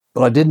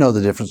But I did know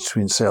the difference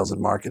between sales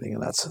and marketing,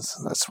 and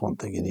that's one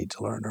thing you need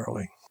to learn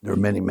early. There are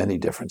many, many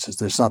differences.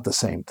 There's not the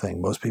same thing.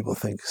 Most people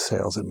think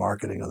sales and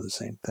marketing are the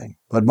same thing.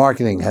 But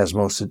marketing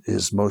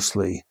is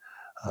mostly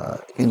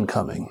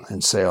incoming,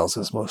 and sales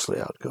is mostly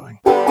outgoing.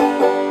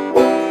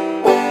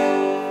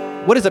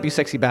 What is up, you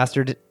sexy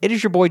bastard? It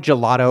is your boy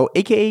Gelato,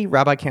 aka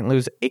Rabbi Can't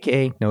Lose,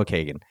 aka Noah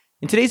Kagan.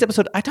 In today's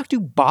episode, I talked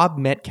to Bob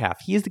Metcalfe.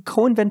 He is the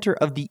co-inventor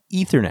of the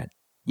Ethernet.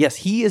 Yes,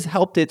 he has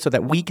helped it so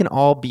that we can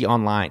all be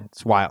online.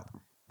 It's wild.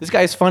 This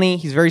guy is funny,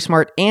 he's very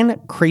smart, and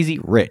crazy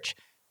rich.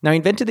 Now, he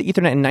invented the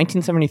Ethernet in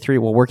 1973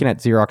 while working at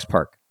Xerox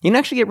PARC. He didn't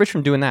actually get rich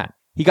from doing that.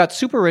 He got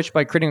super rich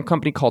by creating a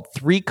company called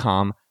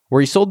 3Com, where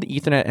he sold the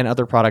Ethernet and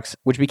other products,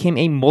 which became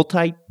a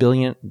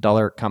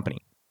multi-billion-dollar company.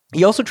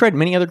 He also tried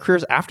many other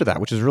careers after that,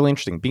 which is really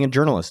interesting, being a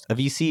journalist, a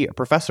VC, a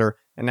professor,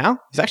 and now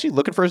he's actually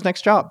looking for his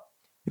next job.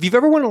 If you've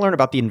ever wanted to learn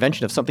about the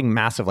invention of something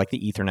massive like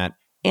the Ethernet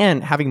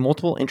and having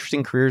multiple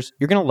interesting careers,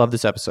 you're going to love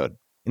this episode.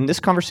 In this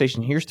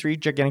conversation, here's 3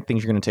 gigantic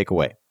things you're going to take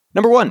away.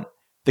 Number 1,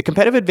 the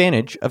competitive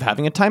advantage of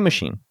having a time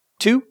machine.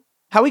 2,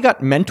 how he got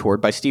mentored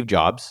by Steve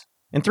Jobs.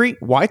 And 3,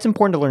 why it's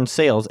important to learn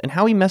sales and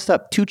how he messed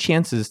up 2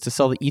 chances to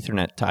sell the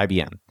Ethernet to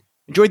IBM.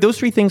 Enjoy those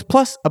 3 things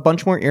plus a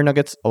bunch more ear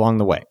nuggets along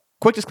the way.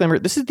 Quick disclaimer,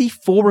 this is the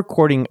full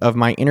recording of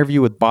my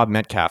interview with Bob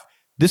Metcalfe.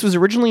 This was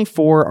originally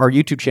for our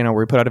YouTube channel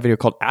where we put out a video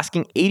called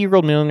Asking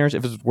 80-Year-Old Millionaires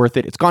If It's Worth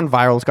It. It's gone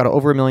viral. It's got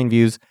over 1 million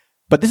views.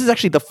 But this is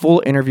actually the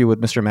full interview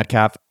with Mr.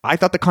 Metcalfe. I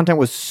thought the content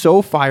was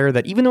so fire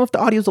that even though if the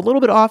audio is a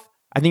little bit off,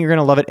 I think you're going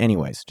to love it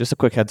anyways. Just a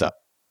quick heads up.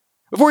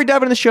 Before we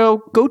dive into the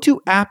show, go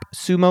to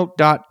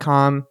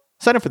appsumo.com.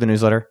 Sign up for the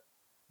newsletter.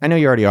 I know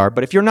you already are,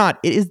 but if you're not,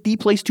 it is the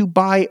place to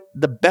buy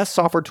the best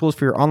software tools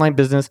for your online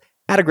business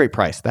at a great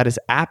price. That is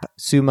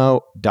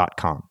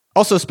appsumo.com.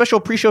 Also, special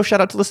pre-show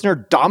shout out to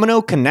listener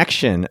Domino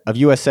Connection of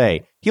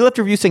USA. He left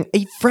a review saying,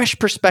 a fresh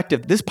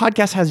perspective. This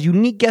podcast has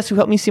unique guests who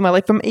help me see my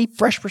life from a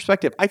fresh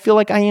perspective. I feel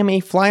like I am a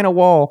fly on a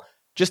wall,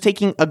 just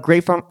taking a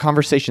great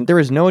conversation. There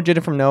is no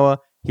agenda from Noah.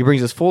 He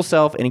brings his full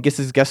self and he gets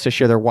his guests to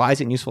share their wise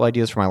and useful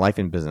ideas for my life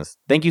and business.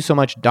 Thank you so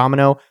much,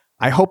 Domino.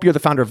 I hope you're the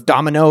founder of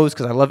Domino's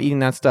because I love eating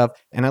that stuff.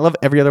 And I love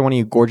every other one of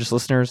you gorgeous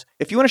listeners.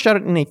 If you want to shout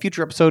out in a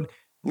future episode,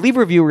 leave a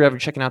review wherever you're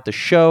checking out the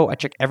show. I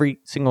check every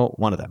single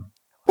one of them.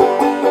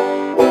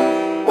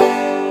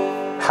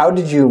 How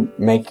did you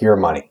make your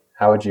money?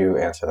 How would you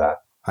answer that?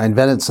 I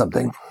invented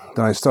something.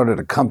 Then I started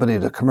a company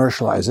to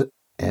commercialize it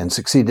and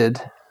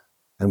succeeded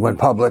and went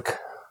public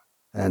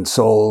and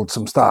sold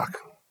some stock.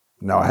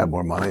 Now I have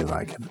more money than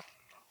I can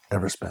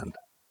ever spend.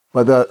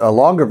 But a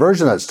longer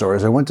version of that story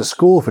is I went to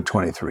school for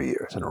 23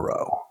 years in a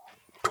row.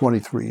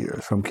 23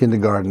 years, from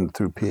kindergarten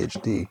through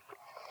PhD.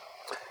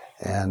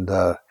 And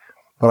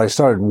but I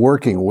started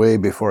working way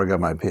before I got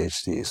my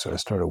PhD. So I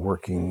started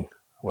working,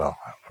 well,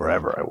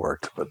 forever I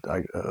worked, but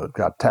I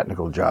got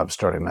technical jobs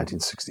starting in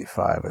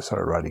 1965. I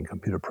started writing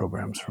computer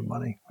programs for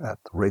money at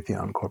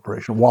Raytheon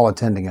Corporation while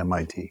attending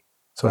MIT.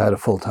 So I had a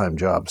full-time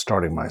job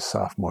starting my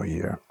sophomore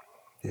year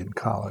in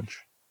college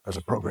as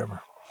a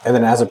programmer. And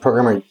then as a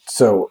programmer,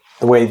 so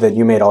the way that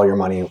you made all your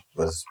money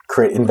was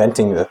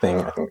inventing the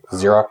thing, I think,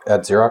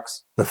 at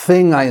Xerox? The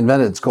thing I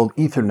invented, it's called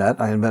Ethernet.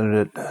 I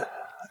invented it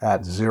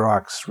at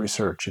Xerox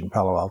Research in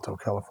Palo Alto,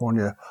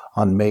 California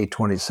on May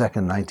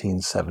 22nd,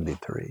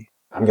 1973.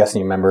 I'm guessing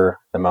you remember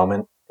the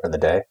moment or the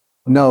day?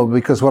 No,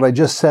 because what I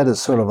just said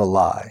is sort of a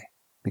lie,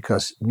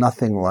 because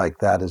nothing like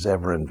that is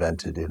ever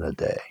invented in a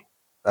day.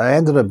 I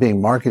ended up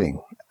being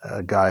marketing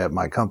guy at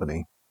my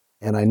company,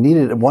 and I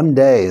needed, one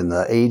day in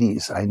the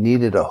 80s, I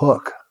needed a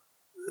hook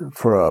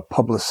for a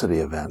publicity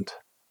event.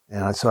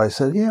 And so I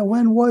said, yeah,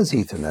 when was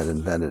Ethernet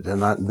invented?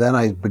 And then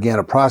I began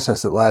a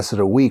process that lasted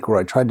a week where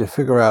I tried to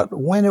figure out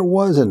when it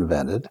was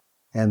invented.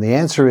 And the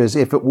answer is,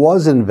 if it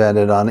was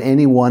invented on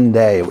any one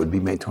day, it would be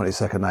May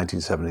 22nd,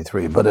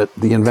 1973. But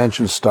the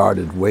invention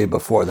started way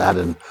before that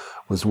and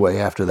was way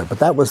after that. But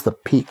that was the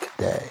peak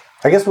day.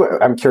 I guess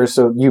I'm curious,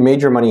 so you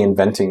made your money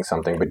inventing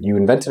something, but you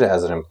invented it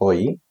as an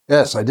employee?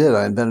 Yes, I did.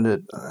 I invented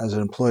it as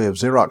an employee of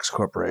Xerox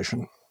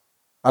Corporation.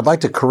 I'd like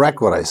to correct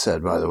what I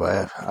said, by the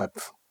way.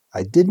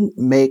 I didn't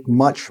make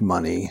much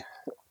money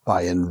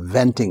by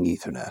inventing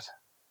Ethernet.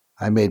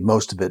 I made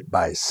most of it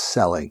by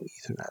selling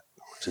Ethernet,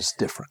 which is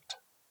different.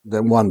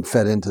 Then one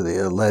led into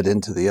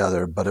the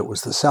other, but it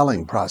was the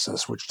selling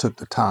process which took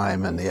the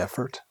time and the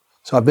effort.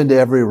 So I've been to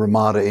every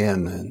Ramada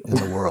Inn in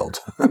the world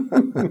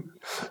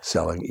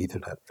selling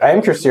Ethernet. I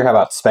am curious to hear how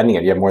about spending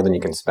it. You have more than you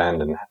can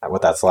spend and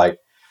what that's like.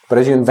 But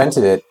as you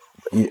invented it,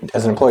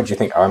 as an employee, did you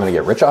think, I'm going to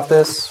get rich off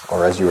this?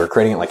 Or as you were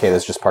creating it, like, hey,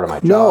 this is just part of my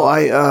job? No,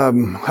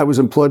 I was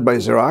employed by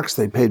Xerox.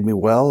 They paid me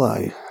well.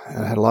 I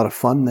had a lot of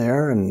fun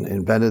there and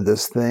invented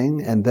this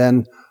thing, and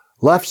then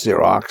left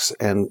Xerox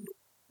and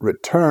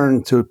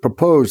returned to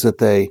propose that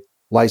they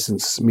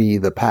license me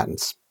the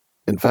patents.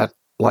 In fact,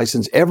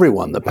 license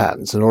everyone the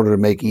patents. In order to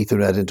make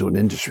Ethernet into an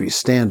industry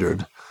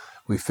standard,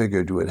 we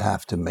figured we would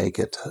have to make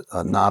it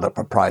not a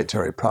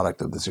proprietary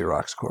product of the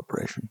Xerox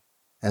Corporation.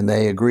 And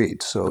they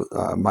agreed. So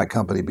my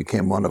company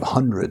became one of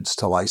hundreds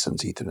to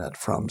license Ethernet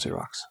from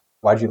Xerox.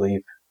 Why'd you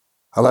leave?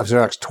 I left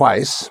Xerox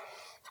twice.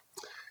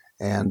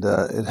 And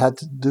it had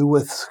to do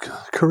with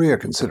career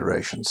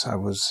considerations. I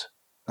was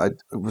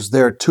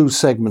there 2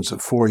 segments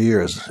of 4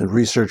 years, in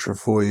research for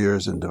 4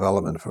 years and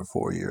development for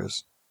 4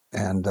 years.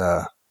 And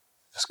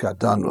just got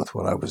done with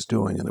what I was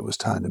doing, and it was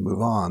time to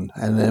move on.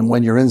 And then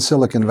when you're in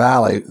Silicon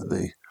Valley,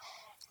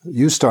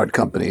 you start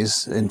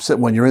companies. And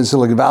when you're in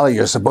Silicon Valley,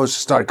 you're supposed to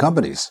start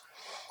companies.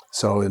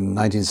 So in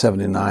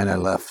 1979, I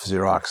left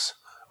Xerox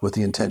with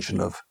the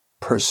intention of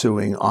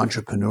pursuing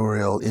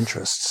entrepreneurial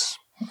interests.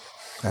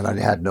 And I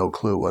had no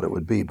clue what it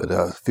would be. But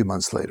a few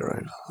months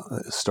later, I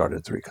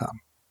started 3Com.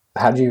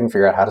 How did you even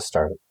figure out how to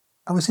start it?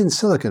 I was in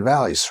Silicon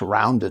Valley,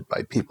 surrounded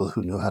by people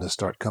who knew how to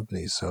start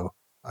companies. So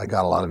I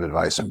got a lot of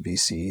advice from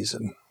VCs.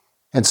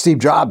 And Steve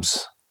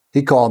Jobs,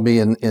 he called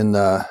me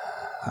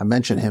I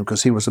mentioned him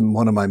because he was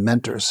one of my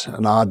mentors,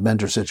 an odd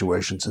mentor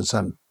situation since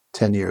I'm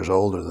 10 years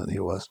older than he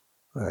was.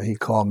 He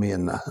called me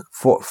in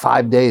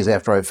 5 days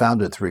after I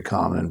founded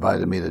 3Com and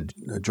invited me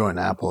to join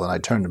Apple, and I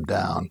turned him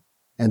down.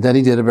 And then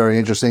he did a very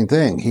interesting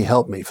thing. He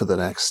helped me for the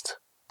next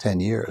 10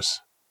 years,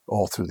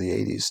 all through the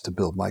 80s, to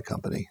build my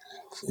company.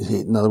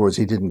 In other words,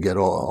 he didn't get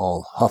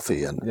all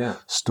huffy and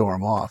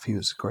storm off. He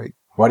was great.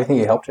 Why do you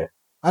think he helped you?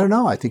 I don't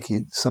know. I think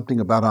something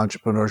about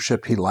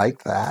entrepreneurship, he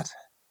liked that.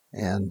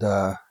 And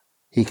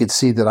he could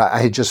see that I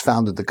had just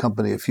founded the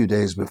company a few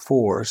days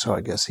before, so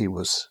I guess he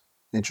was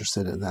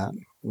interested in that,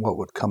 what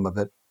would come of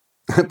it.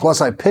 Plus,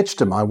 I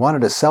pitched him. I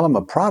wanted to sell him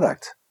a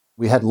product.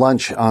 We had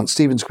lunch on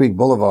Stevens Creek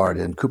Boulevard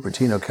in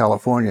Cupertino,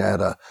 California,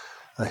 at a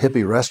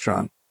hippie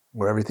restaurant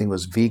where everything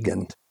was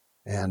vegan.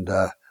 And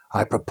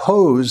I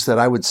proposed that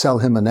I would sell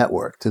him a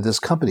network to this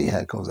company he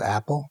had called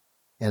Apple.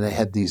 And they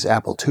had these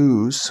Apple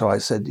IIs. So I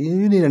said,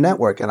 you need a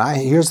network. And I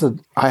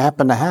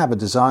happen to have a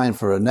design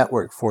for a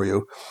network for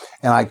you.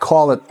 And I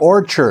call it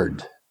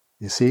Orchard.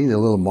 You see the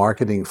little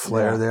marketing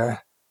flair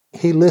there?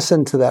 He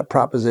listened to that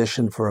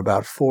proposition for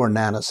about 4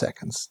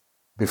 nanoseconds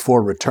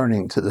before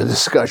returning to the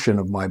discussion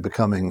of my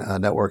becoming a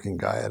networking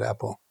guy at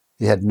Apple.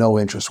 He had no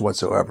interest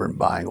whatsoever in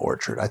buying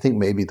Orchard. I think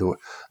maybe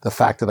the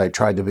fact that I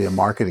tried to be a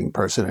marketing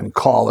person and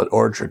call it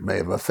Orchard may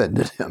have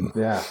offended him.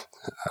 Yeah.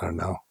 I don't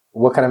know.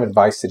 What kind of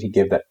advice did he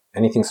give? That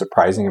anything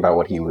surprising about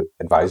what he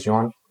advised you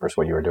on versus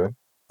what you were doing?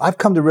 I've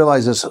come to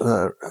realize this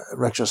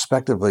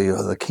retrospectively,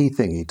 the key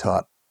thing he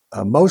taught.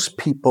 Most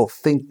people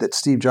think that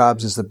Steve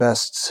Jobs is the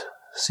best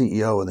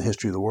CEO in the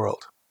history of the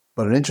world.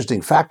 But an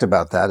interesting fact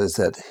about that is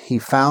that he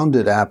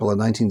founded Apple in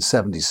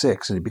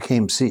 1976 and he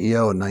became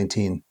CEO in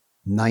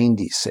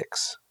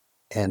 1996.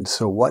 And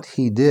so what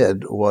he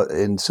did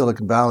in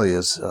Silicon Valley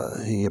is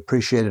he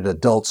appreciated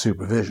adult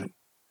supervision.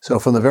 So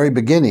from the very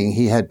beginning,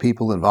 he had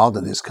people involved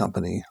in his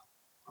company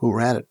who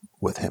ran it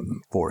with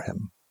him, for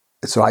him.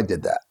 And so I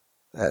did that.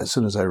 As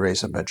soon as I raised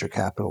some venture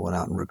capital, went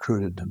out and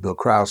recruited Bill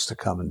Krause to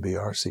come and be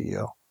our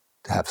CEO,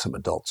 to have some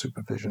adult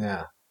supervision.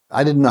 Yeah.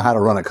 I didn't know how to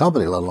run a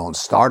company, let alone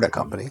start a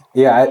company.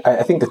 Yeah,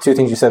 I think the 2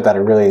 things you said that I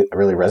really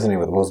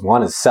resonated with was,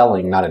 one is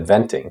selling, not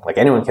inventing. Like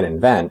anyone can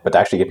invent, but to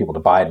actually get people to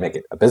buy and make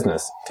it a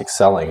business takes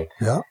selling.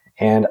 Yeah.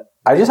 And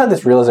I just had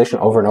this realization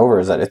over and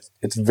over is that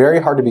it's very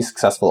hard to be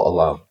successful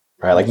alone.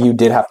 Right, like you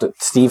did have to.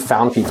 Steve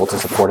found people to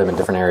support him in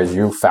different areas.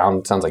 You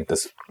found, sounds like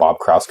this Bob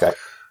Krause guy.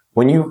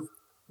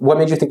 What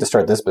made you think to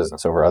start this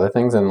business over other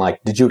things? And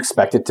like, did you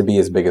expect it to be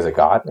as big as it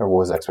got, or what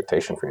was the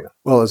expectation for you?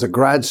 Well, as a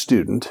grad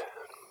student,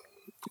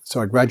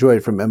 so I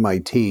graduated from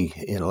MIT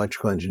in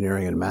electrical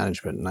engineering and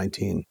management in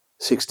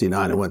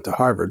 1969 and went to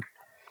Harvard.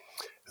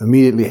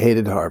 Immediately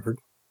hated Harvard.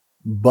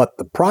 But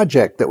the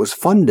project that was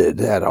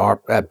funded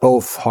at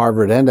both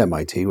Harvard and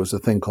MIT was a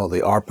thing called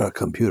the ARPA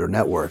Computer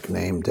Network,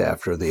 named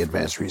after the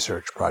Advanced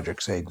Research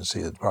Projects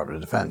Agency of the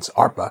Department of Defense.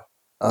 ARPA.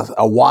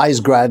 A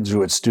wise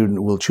graduate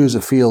student will choose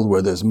a field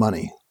where there's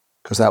money,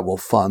 because that will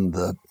fund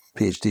the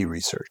PhD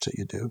research that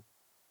you do.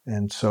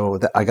 And so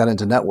I got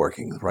into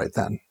networking right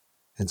then.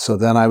 And so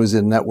then I was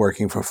in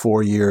networking for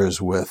 4 years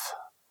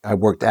I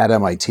worked at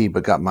MIT,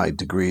 but got my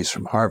degrees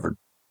from Harvard.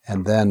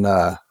 And then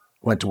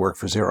went to work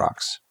for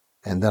Xerox.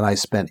 And then I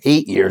spent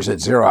 8 years at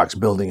Xerox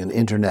building an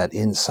internet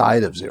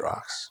inside of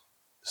Xerox.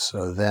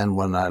 So then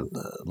when I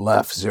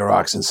left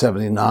Xerox in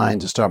 79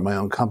 to start my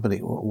own company,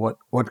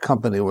 what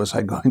company was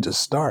I going to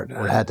start?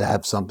 It had to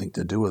have something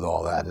to do with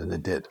all that, and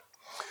it did.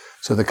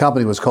 So the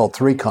company was called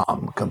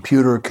 3Com,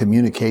 Computer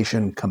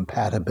Communication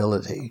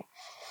Compatibility.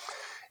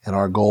 And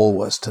our goal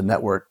was to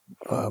network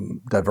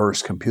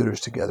diverse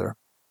computers together.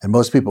 And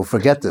most people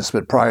forget this,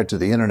 but prior to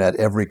the internet,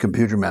 every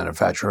computer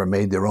manufacturer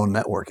made their own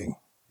networking.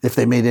 If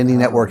they made any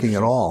networking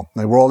at all,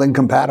 they were all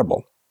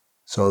incompatible.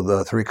 So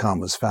the 3Com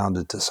was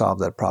founded to solve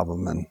that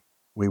problem, and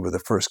we were the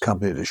first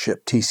company to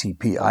ship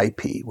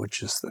TCP/IP,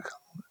 which is the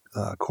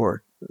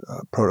core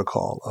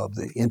protocol of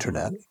the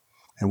internet.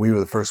 And we were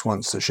the first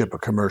ones to ship a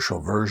commercial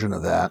version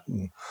of that.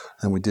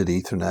 And we did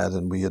Ethernet,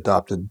 and we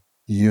adopted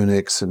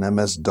Unix and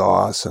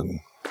MS-DOS,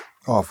 and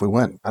off we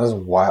went. That was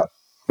wild.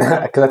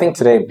 Because I think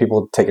today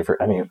people take it for,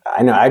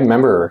 I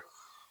remember,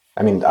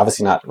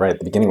 obviously not right at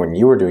the beginning when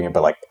you were doing it,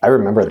 but like I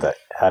remember that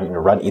having to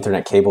run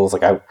Ethernet cables.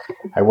 Like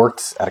I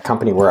worked at a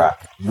company where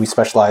we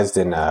specialized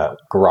in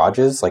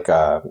garages, like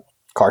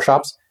car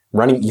shops.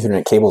 running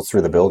Ethernet cables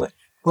through the building.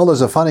 Well,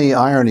 there's a funny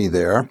irony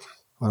there.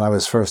 When I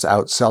was first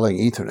out selling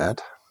Ethernet,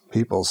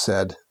 people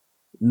said,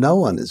 no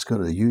one is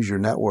going to use your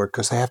network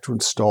because they have to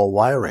install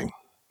wiring.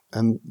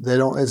 And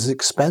it's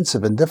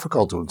expensive and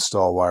difficult to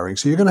install wiring.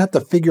 So you're going to have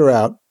to figure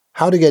out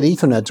how to get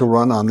Ethernet to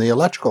run on the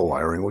electrical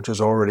wiring, which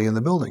is already in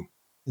the building.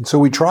 And so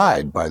we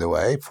tried, by the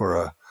way,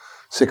 for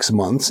 6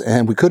 months,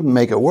 and we couldn't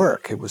make it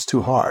work. It was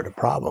too hard, a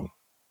problem.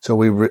 So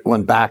we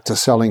went back to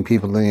selling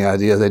people the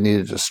idea they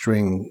needed to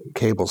string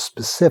cables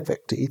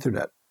specific to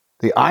Ethernet.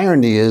 The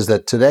irony is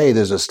that today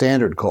there's a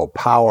standard called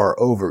Power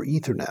over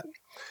Ethernet,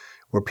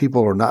 where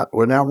people they're not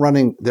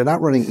running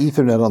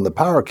Ethernet on the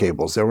power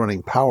cables, they're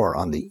running power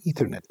on the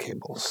Ethernet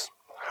cables.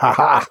 Ha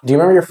ha! Do you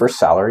remember your first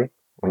salary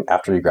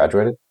after you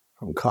graduated?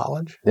 From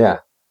college? Yeah.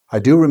 I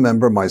do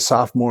remember my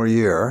sophomore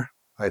year,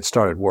 I had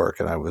started work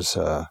and I was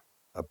a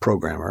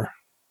programmer,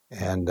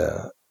 and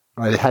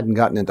I hadn't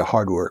gotten into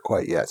hardware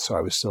quite yet, so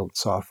I was still in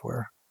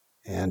software.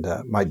 And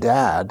my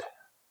dad,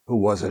 who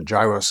was a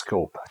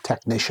gyroscope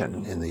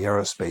technician in the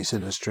aerospace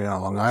industry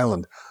on Long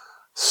Island,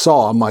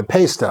 saw my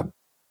pay stub,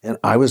 and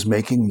I was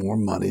making more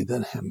money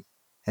than him.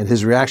 And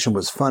his reaction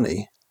was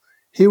funny.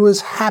 He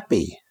was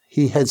happy.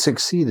 He had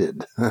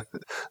succeeded. In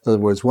other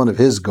words, one of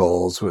his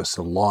goals was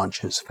to launch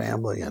his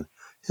family, and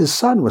his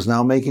son was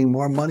now making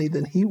more money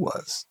than he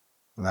was.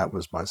 And that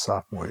was my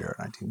sophomore year,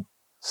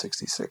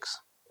 1966.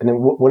 And then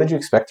what did you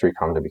expect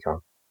 3Com to become?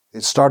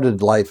 It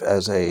started life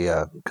as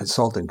a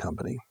consulting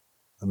company,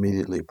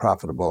 immediately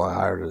profitable.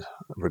 I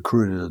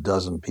recruited a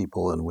dozen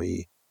people, and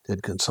we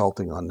did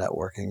consulting on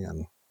networking,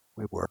 and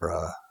we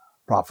were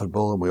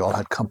profitable, and we all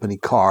had company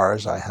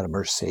cars. I had a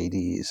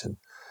Mercedes, and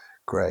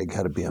Greg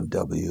had a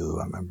BMW,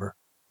 I remember.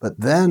 But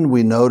then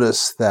we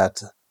noticed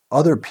that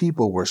other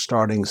people were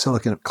starting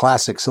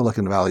classic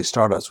Silicon Valley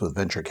startups with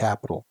venture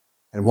capital.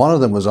 And one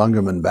of them was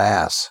Ungerman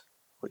Bass,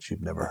 which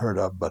you've never heard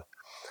of, but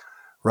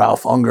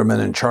Ralph Ungerman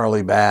and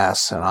Charlie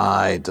Bass and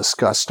I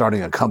discussed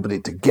starting a company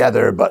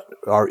together, but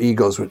our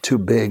egos were too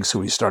big, so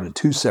we started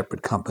two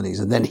separate companies.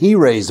 And then he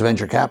raised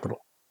venture capital.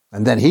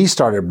 And then he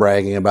started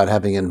bragging about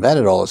having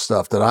invented all the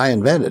stuff that I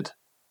invented.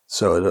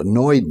 So it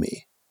annoyed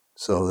me.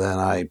 So then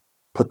I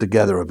put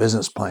together a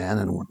business plan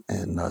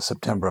in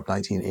September of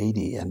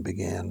 1980 and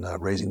began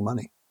raising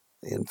money.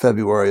 In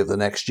February of the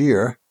next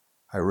year,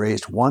 I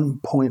raised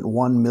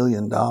 $1.1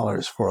 million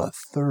for a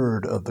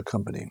third of the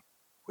company,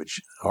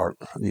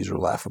 these are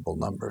laughable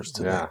numbers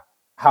today. Yeah.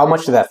 How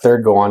much did that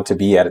third go on to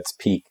be at its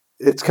peak?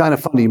 It's kind of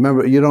funny.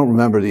 You don't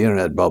remember the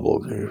internet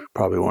bubble. You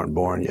probably weren't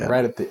born yet.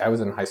 I was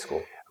in high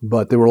school.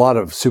 But there were a lot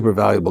of super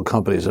valuable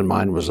companies, and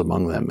mine was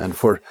among them. And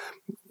for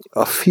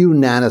a few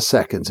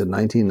nanoseconds in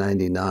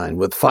 1999,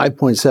 with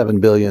 $5.7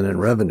 billion in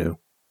revenue,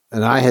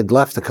 and I had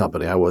left the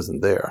company, I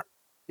wasn't there,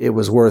 it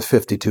was worth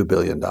 $52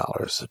 billion,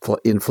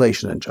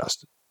 inflation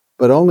adjusted.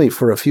 But only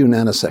for a few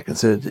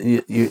nanoseconds.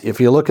 If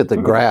you look at the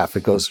graph,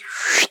 it goes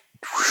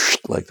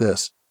like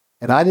this.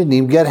 And I didn't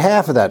even get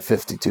half of that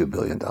 $52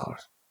 billion. That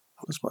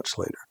was much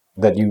later.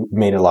 That you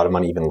made a lot of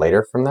money even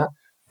later from that?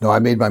 No, I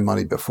made my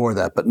money before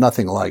that, but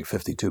nothing like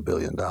 $52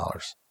 billion.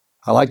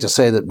 I like to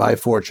say that my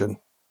fortune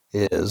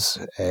is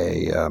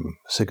a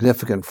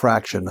significant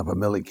fraction of a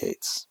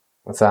milligates.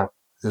 What's that?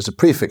 There's a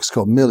prefix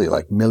called milli,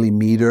 like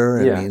millimeter.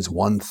 It means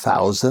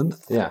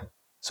 1,000th. Yeah.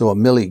 So a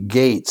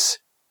milligates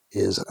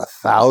is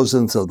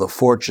 1,000th of the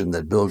fortune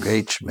that Bill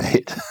Gates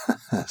made.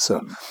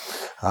 So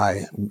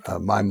my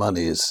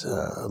money is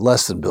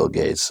less than Bill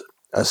Gates,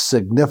 a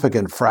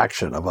significant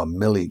fraction of a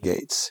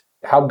milligates.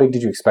 How big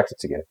did you expect it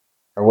to get?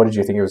 Or what did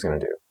you think it was going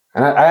to do?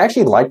 And I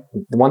actually like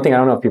the one thing I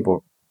don't know if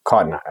people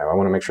caught, and I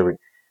want to make sure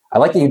I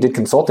like that you did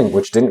consulting,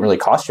 which didn't really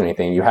cost you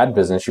anything. You had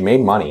business, you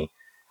made money,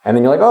 and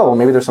then you're like, oh, well,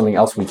 maybe there's something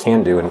else we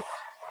can do. And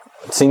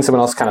seeing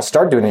someone else kind of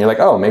start doing it, you're like,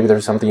 oh, maybe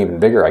there's something even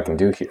bigger I can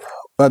do here.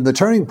 But the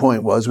turning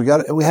point was we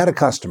had a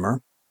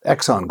customer,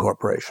 Exxon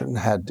Corporation,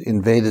 had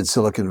invaded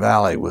Silicon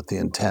Valley with the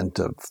intent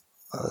of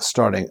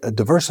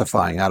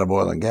diversifying out of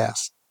oil and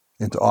gas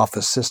into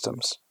office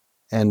systems.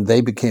 And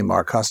they became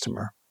our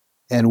customer.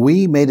 And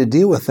we made a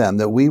deal with them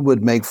that we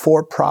would make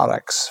 4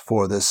 products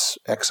for this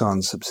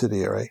Exxon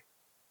subsidiary,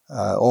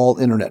 all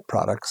internet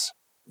products.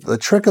 The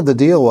trick of the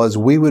deal was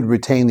we would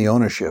retain the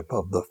ownership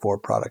of the 4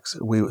 products.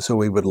 So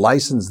we would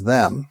license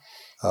them,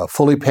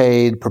 fully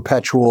paid,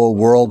 perpetual,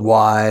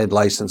 worldwide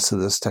license to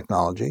this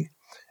technology,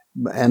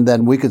 and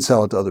then we could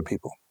sell it to other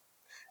people.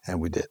 And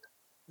we did.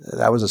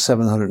 That was a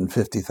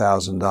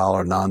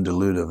 $750,000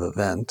 non-dilutive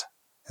event.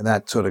 And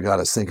that sort of got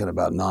us thinking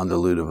about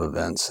non-dilutive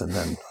events and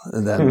then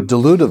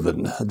dilutive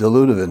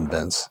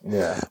events.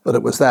 Yeah. But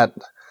it was that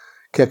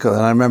kick. And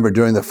I remember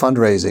during the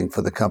fundraising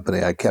for the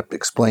company, I kept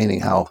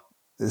explaining how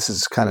this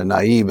is kind of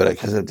naive, but I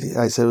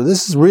said, well,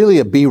 this is really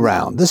a B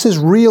round. This is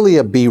really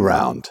a B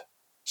round.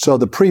 So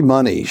the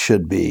pre-money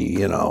should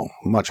be,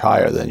 much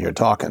higher than you're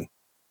talking.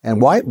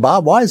 And why,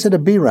 Bob, why is it a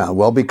B round?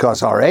 Well,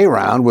 because our A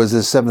round was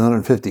this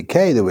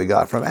 $750K that we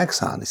got from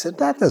Exxon. He said,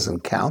 that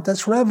doesn't count.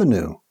 That's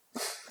revenue.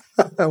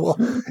 Well,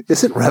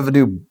 isn't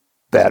revenue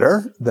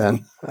better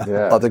than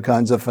other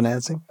kinds of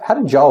financing? How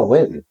did y'all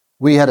win?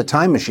 We had a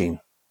time machine.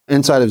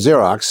 inside of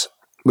Xerox,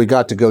 we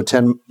got to go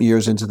 10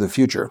 years into the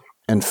future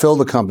and fill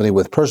the company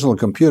with personal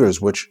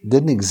computers, which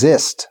didn't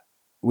exist.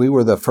 We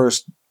were the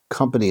first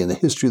company in the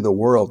history of the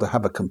world to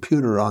have a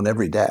computer on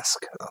every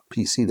desk, a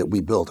PC that we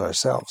built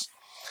ourselves.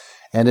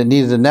 And it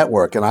needed a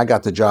network, and I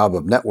got the job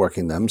of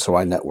networking them, so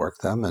I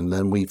networked them, and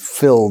then we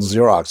filled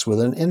Xerox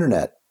with an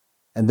internet.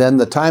 And then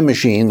the time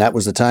machine, that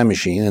was the time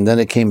machine, and then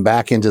it came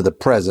back into the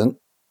present,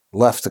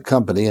 left the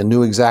company, and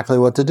knew exactly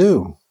what to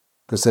do,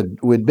 because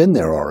we'd been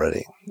there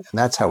already. And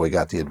that's how we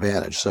got the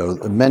advantage. So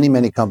many,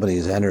 many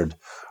companies entered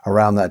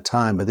around that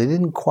time, but they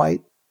didn't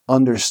quite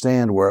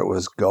understand where it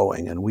was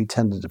going, and we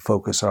tended to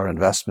focus our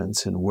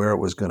investments in where it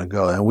was going to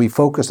go. And we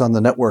focused on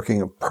the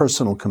networking of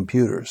personal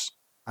computers.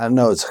 I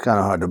know it's kind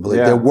of hard to believe.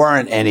 Yeah. There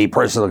weren't any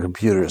personal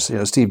computers.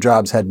 Steve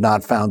Jobs had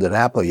not founded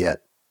Apple yet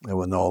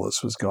when all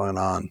this was going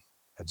on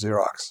at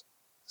Xerox.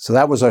 So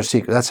that was our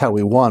secret. That's how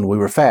we won. We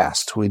were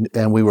fast. We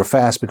were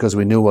fast because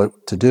we knew what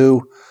to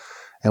do,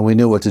 and we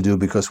knew what to do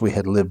because we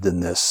had lived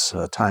in this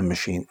time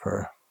machine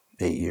for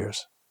 8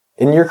 years.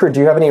 In your career, do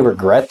you have any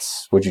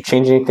regrets? Would you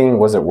change anything?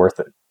 Was it worth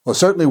it? Well,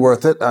 certainly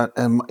worth it.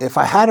 And if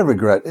I had a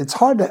regret, it's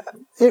hard to.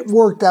 It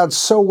worked out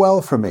so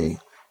well for me.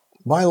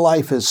 My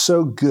life is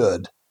so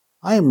good.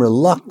 I am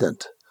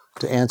reluctant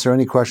to answer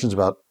any questions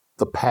about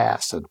the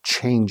past and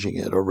changing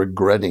it or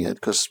regretting it,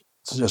 because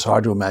it's just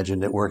hard to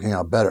imagine it working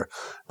out better.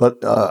 But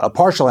a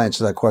partial answer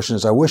to that question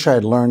is I wish I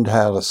had learned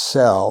how to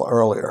sell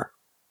earlier.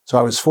 So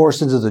I was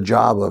forced into the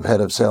job of head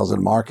of sales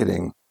and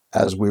marketing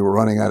as we were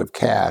running out of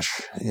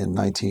cash in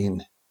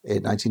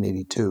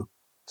 1982.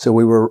 So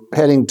we were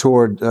heading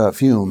toward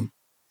Fume,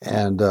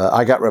 and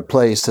I got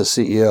replaced as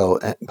CEO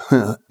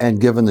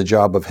and given the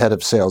job of head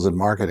of sales and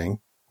marketing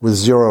with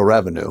zero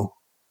revenue.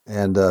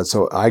 And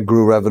so I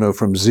grew revenue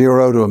from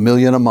 0 to $1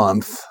 million a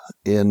month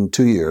in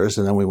 2 years,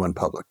 and then we went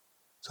public.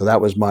 So that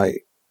was my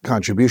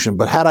contribution.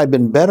 But had I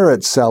been better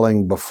at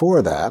selling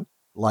before that,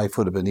 life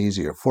would have been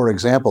easier. For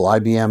example,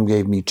 IBM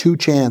gave me 2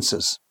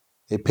 chances.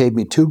 They paid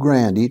me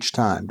 $2,000 each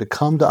time to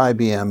come to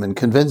IBM and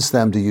convince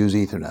them to use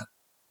Ethernet.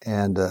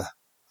 And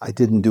I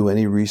didn't do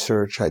any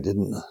research. I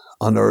didn't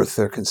unearth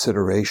their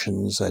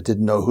considerations. I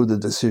didn't know who the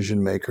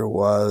decision maker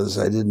was.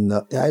 I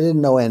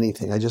didn't know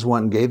anything. I just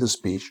went and gave the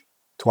speech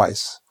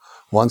twice.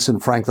 Once in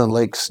Franklin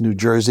Lakes, New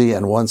Jersey,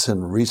 and once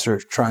in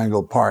Research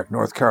Triangle Park,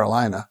 North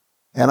Carolina.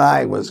 And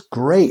I was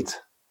great.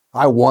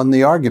 I won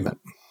the argument.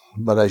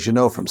 But as you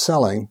know from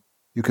selling,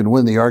 you can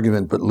win the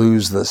argument but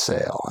lose the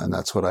sale. And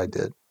that's what I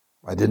did.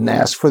 I didn't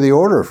ask for the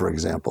order, for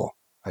example.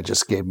 I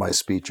just gave my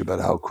speech about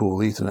how cool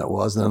Ethernet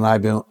was. And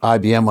then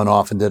IBM went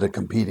off and did a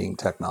competing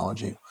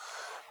technology,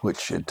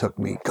 which it took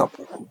me a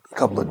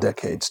couple of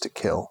decades to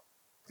kill.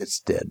 It's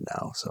dead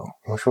now. So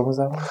Which one was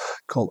that one?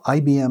 Called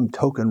IBM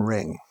Token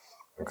Ring.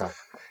 Okay.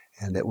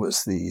 And it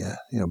was the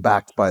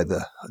backed by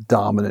the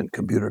dominant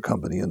computer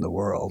company in the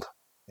world,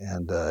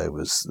 and it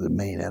was the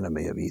main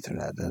enemy of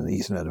Ethernet. And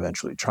Ethernet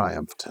eventually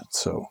triumphed.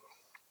 So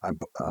I'm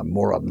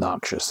more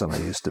obnoxious than I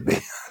used to be.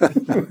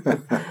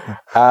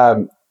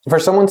 For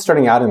someone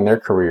starting out in their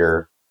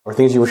career, or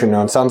things you wish you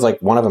know, it sounds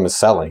like one of them is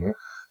selling.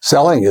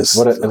 Selling is.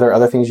 What are there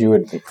other things you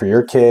would for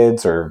your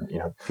kids or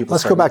people?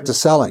 Let's go back to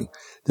selling.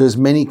 There's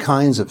many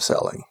kinds of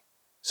selling.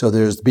 So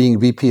there's being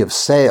VP of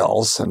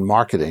sales and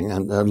marketing,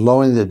 and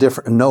knowing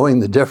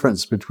the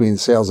difference between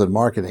sales and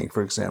marketing,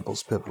 for example,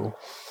 is pivotal.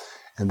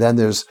 And then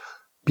there's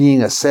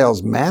being a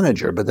sales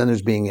manager, but then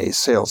there's being a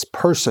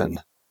salesperson.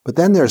 But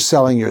then there's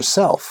selling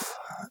yourself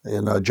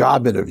in a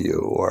job interview.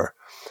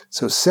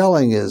 So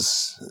selling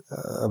is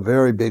a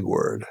very big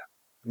word.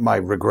 My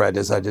regret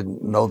is I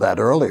didn't know that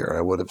earlier.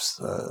 I would have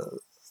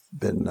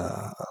been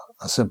a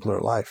simpler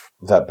life.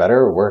 Is that better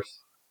or worse?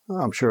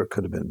 I'm sure it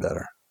could have been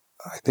better.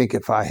 I think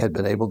if I had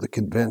been able to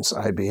convince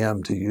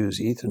IBM to use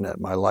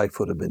Ethernet, my life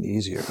would have been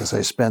easier, because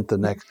I spent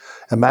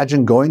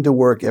imagine going to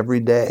work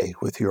every day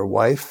with your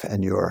wife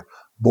and your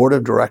board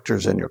of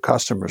directors and your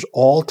customers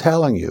all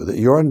telling you that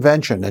your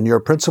invention and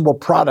your principal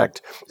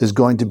product is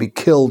going to be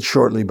killed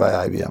shortly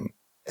by IBM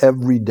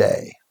every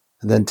day.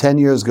 And then 10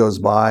 years goes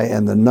by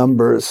and the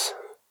numbers,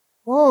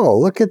 oh,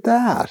 look at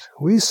that.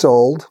 We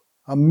sold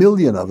 1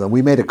 million of them.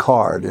 We made a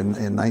card in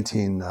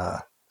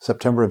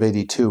September of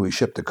 82. We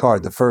shipped a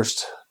card. The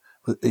first,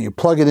 you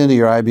plug it into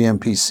your IBM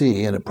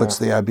PC and it puts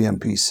the IBM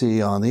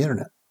PC on the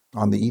internet,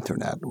 on the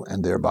Ethernet,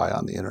 and thereby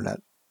on the internet.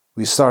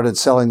 We started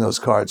selling those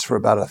cards for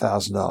about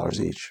 $1,000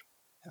 each.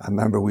 I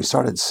remember we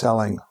started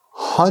selling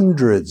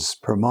hundreds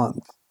per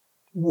month.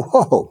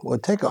 Whoa, well,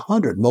 take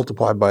 100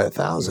 multiplied by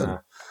 1,000. Yeah.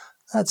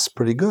 That's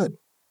pretty good.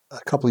 A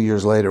couple of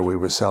years later, we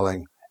were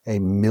selling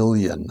 1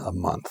 million a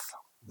month.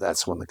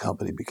 That's when the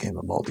company became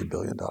a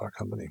multi-billion-dollar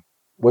company.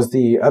 Was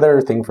the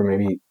other thing for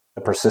maybe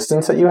the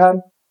persistence that you had?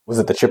 Was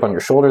it the chip on your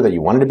shoulder that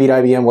you wanted to beat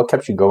IBM? What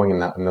kept you going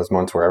in those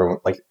months where everyone,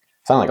 it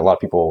sounded like a lot of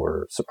people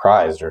were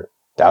surprised or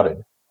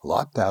doubted? A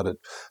lot doubted.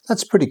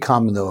 That's pretty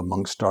common, though,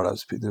 among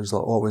startups. There's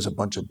always a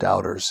bunch of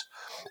doubters.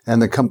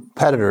 And the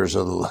competitors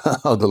are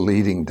the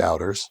leading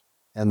doubters.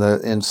 And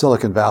in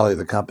Silicon Valley,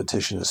 the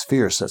competition is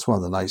fierce. That's one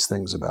of the nice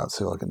things about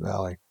Silicon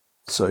Valley.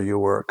 So you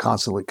were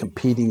constantly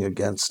competing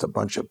against a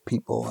bunch of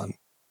people. And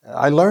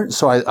I learned,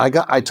 so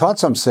I taught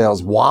some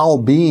sales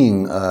while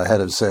being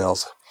head of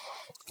sales.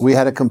 We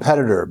had a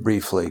competitor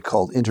briefly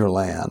called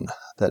Interlan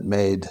that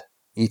made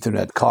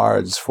Ethernet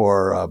cards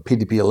for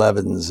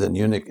PDP-11s and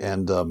Unix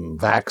and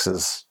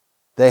VAXs.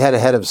 They had a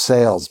head of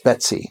sales,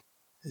 Betsy.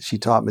 She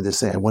taught me this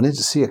thing. I went in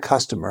to see a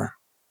customer,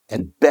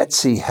 and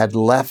Betsy had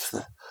left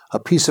a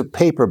piece of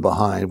paper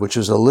behind, which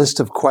was a list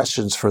of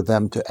questions for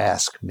them to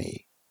ask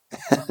me.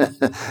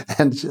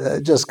 And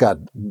just got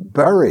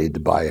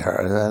buried by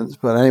her.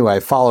 But anyway, I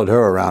followed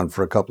her around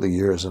for a couple of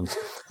years and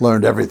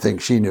learned everything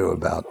she knew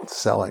about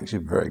selling.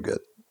 She's a very good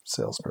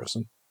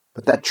salesperson.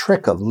 But that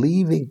trick of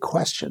leaving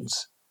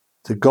questions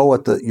to go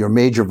at your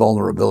major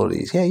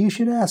vulnerabilities. Yeah, you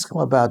should ask them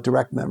about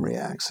direct memory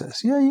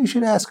access. Yeah, you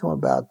should ask them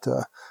about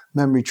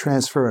memory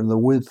transfer and the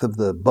width of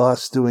the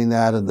bus doing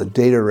that and the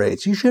data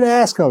rates. You should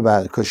ask them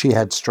about it because she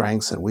had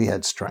strengths and we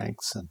had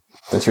strengths. And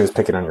she was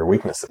picking on your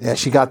weaknesses. Yeah,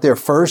 she got there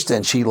first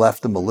and she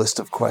left them a list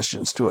of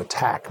questions to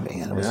attack me.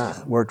 And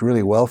it worked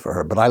really well for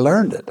her. But I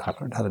learned it. I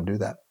learned how to do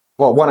that.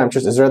 Well, one, I'm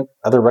just, is there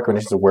other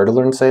recommendations of where to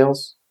learn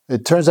sales?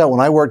 It turns out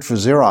when I worked for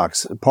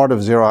Xerox, part of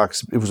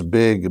Xerox, it was a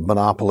big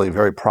monopoly,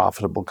 very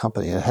profitable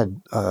company. It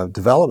had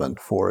development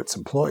for its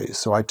employees.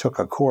 So I took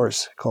a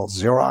course called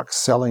Xerox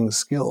Selling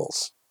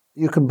Skills.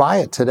 You can buy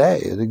it today.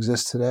 It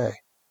exists today.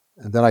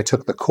 And then I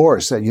took the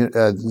course at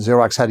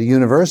Xerox had a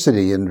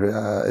university, and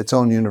its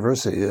own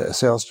university, not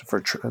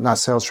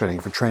sales training,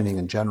 for training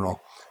in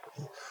general.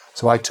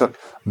 So I took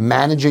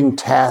Managing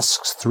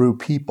Tasks Through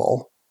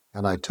People,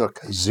 and I took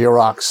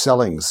Xerox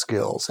Selling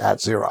Skills at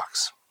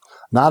Xerox.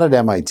 Not at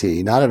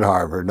MIT, not at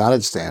Harvard, not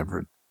at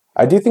Stanford.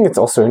 I do think it's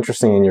also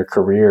interesting in your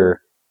career,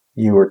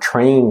 you were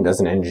trained as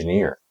an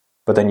engineer,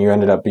 but then you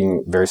ended up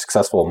being very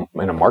successful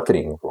in a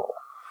marketing role.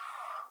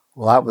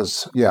 Well, that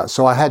was,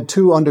 So I had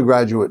 2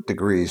 undergraduate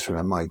degrees from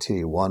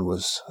MIT. One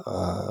was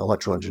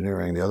electrical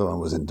engineering. The other one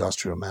was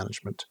industrial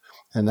management.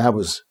 And that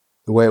was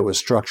the way it was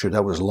structured.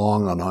 That was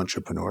long on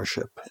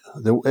entrepreneurship.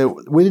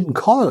 We didn't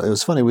call it, it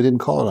was funny, we didn't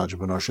call it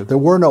entrepreneurship. There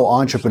were no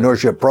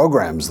entrepreneurship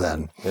programs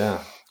then.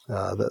 Yeah.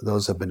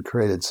 Those have been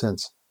created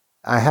since.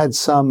 I had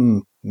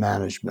some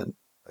management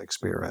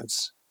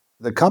experience.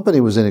 The company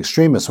was in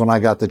extremis when I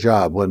got the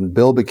job. When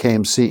Bill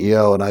became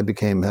CEO and I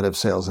became head of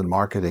sales and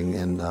marketing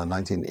in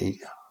 1980,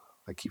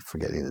 I keep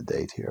forgetting the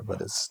date here, but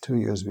it's 2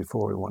 years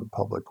before we went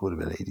public, would have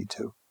been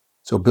 82.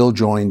 So Bill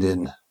joined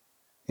in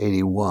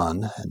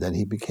 81, and then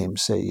he became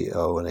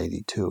CEO in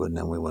 82, and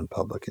then we went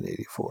public in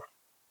 84.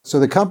 So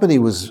the company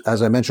was,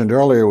 as I mentioned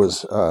earlier,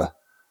 was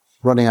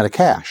running out of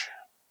cash.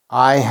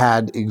 I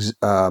had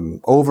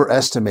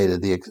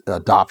overestimated the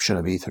adoption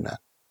of Ethernet.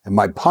 And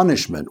my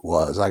punishment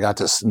was I got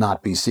to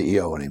not be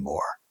CEO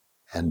anymore.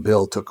 And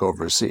Bill took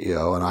over as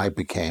CEO, and I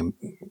became,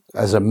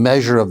 as a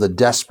measure of the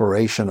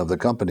desperation of the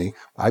company,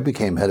 I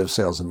became head of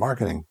sales and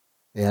marketing.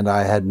 And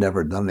I had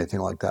never done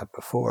anything like that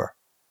before.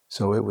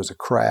 So it was a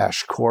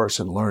crash course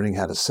in learning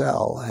how to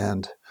sell.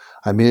 And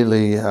I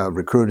immediately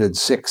recruited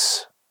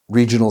 6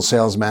 regional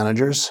sales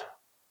managers,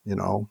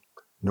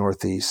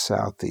 Northeast,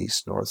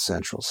 Southeast, North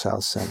Central,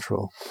 South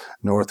Central,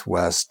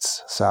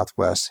 Northwest,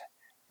 Southwest,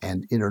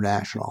 and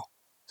international.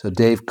 So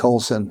Dave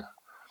Colson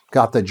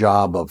got the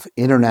job of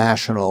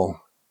international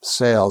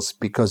sales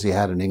because he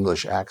had an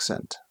English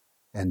accent.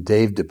 And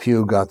Dave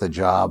Depew got the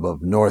job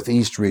of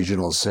Northeast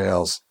regional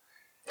sales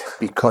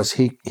because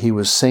he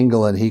was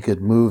single and he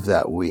could move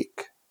that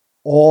week.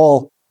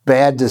 All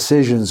bad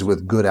decisions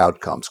with good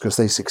outcomes because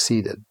they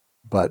succeeded.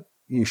 But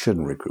you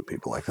shouldn't recruit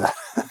people like that.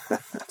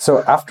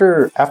 So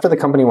after the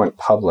company went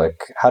public,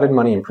 how did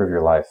money improve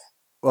your life?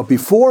 Well,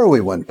 before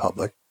we went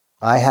public,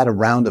 I had a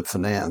round of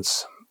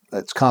finance.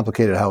 It's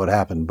complicated how it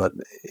happened, but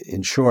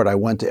in short, I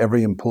went to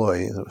every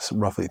employee, there was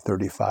roughly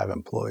 35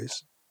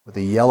 employees, with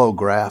a yellow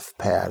graph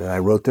pad, and I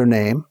wrote their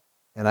name,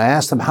 and I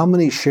asked them how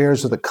many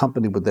shares of the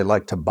company would they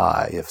like to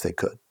buy if they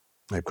could.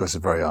 And of course,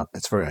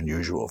 it's very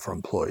unusual for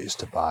employees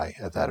to buy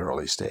at that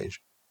early stage.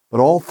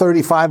 But all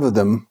 35 of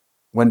them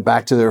went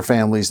back to their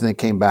families, and they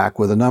came back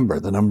with the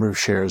number of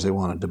shares they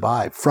wanted to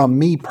buy from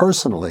me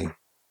personally.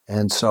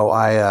 And so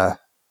I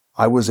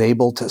was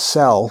able to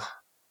sell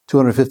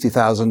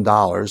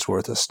 $250,000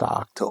 worth of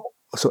stock.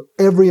 So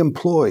every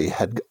employee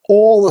had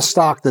all the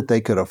stock that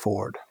they could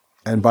afford.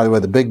 And by the way,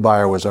 the big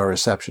buyer was our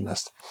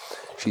receptionist.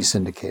 She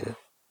syndicated.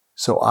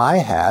 So I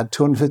had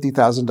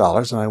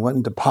 $250,000, and I went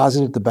and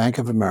deposited at the Bank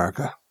of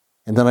America.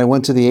 And then I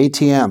went to the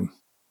ATM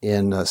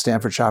in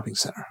Stanford Shopping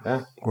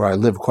Center, where I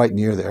live quite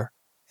near there,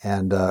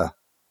 and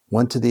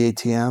went to the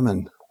ATM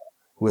and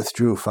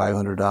withdrew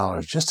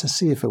 $500 just to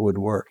see if it would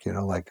work.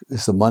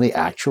 Is the money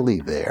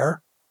actually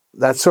there?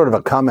 That's sort of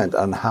a comment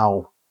on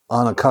how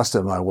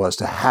unaccustomed I was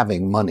to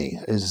having money.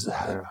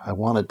 I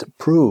wanted to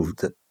prove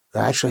that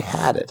I actually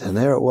had it, and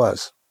there it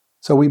was.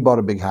 So we bought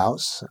a big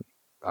house.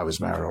 I was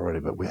married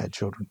already, but we had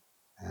children,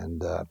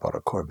 and bought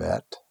a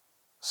Corvette,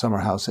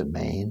 summer house in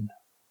Maine.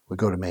 We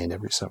go to Maine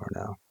every summer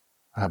now.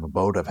 I have a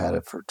boat. I've had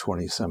it for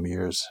 20-some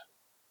years.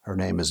 Her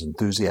name is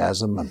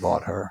Enthusiasm. I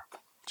bought her.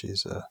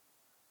 She's a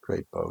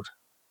great boat.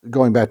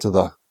 Going back to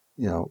the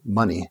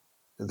money.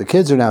 The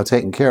kids are now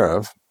taken care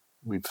of.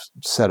 We've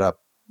set up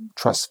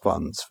trust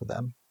funds for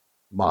them,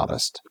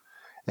 modest.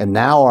 And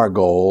now our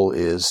goal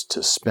is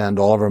to spend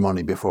all of our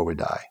money before we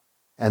die.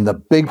 And the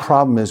big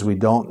problem is we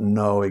don't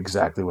know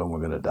exactly when we're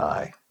going to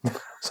die.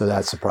 So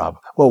that's the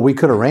problem. Well, we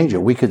could arrange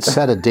it. We could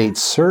set a date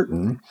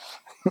certain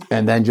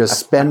and then just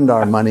spend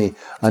our money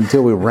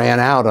until we ran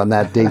out on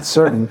that date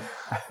certain.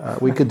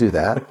 We could do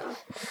that.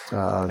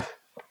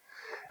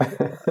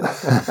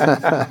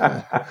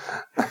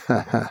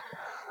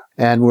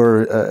 And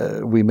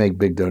we make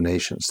big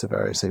donations to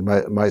various things.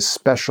 My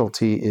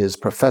specialty is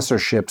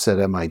professorships at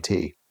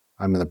MIT.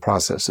 I'm in the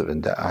process of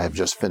I have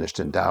just finished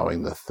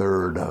endowing the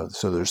third.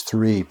 So there's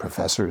 3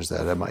 professors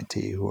at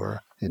MIT who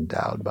are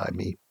endowed by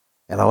me.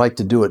 And I like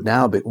to do it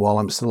now while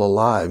I'm still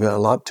alive.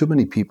 Too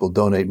many people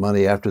donate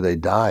money after they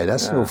die.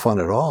 That's no fun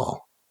at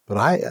all. But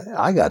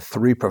I got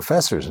 3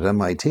 professors at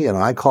MIT, and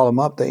I call them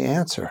up, they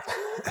answer.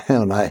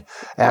 And I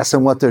ask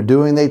them what they're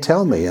doing, they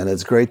tell me, and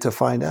it's great to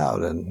find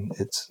out. And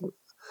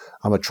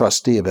I'm a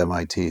trustee of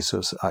MIT,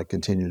 so I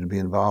continue to be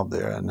involved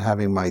there. And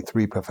having my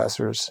 3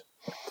 professors,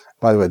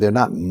 by the way, they're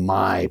not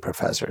my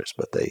professors,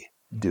 but they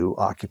do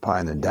occupy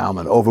an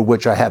endowment over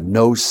which I have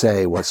no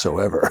say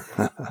whatsoever.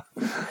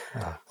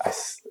 I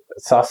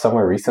saw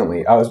somewhere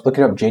recently, I was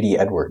looking up J.D.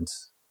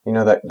 Edwards. You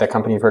know that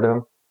company, you've heard of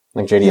them?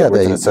 Like J.D.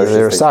 Edwards and Associates.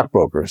 They're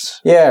stockbrokers.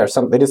 Yeah,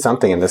 they did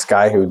something, and this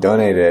guy who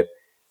donated it,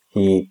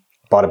 he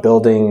bought a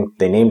building,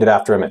 they named it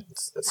after him at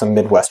some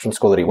Midwestern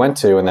school that he went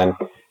to, and then,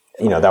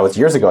 that was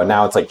years ago, and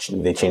now it's like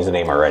they changed the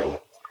name already.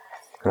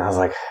 And I was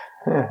like,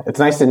 it's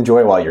nice to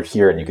enjoy while you're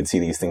here and you can see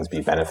these things be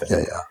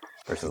benefited. Yeah.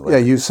 Versus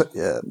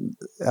later.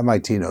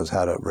 MIT knows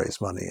how to raise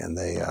money, and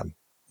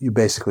you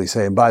basically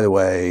say, and by the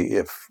way,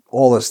 if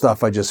all the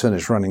stuff I just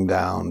finished running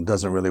down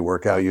doesn't really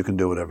work out, you can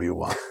do whatever you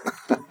want.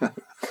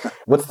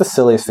 What's the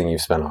silliest thing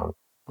you've spent on?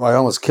 Well, I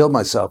almost killed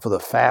myself with a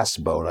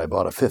fast boat. I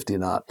bought a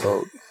 50-knot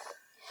boat.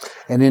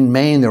 And in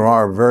Maine, there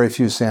are very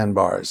few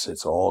sandbars.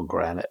 It's all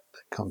granite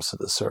that comes to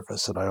the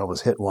surface, and I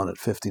always hit one at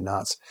 50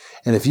 knots.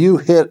 And if you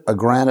hit a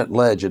granite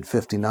ledge at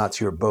 50 knots,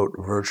 your boat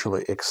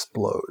virtually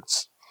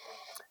explodes.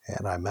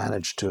 And I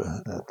managed to,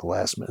 at the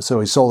last minute. So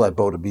he sold that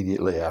boat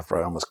immediately after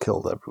I almost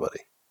killed everybody.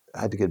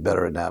 I had to get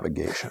better at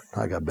navigation.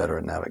 I got better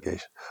at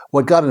navigation.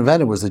 What got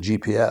invented was the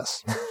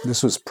GPS.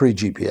 This was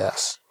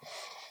pre-GPS.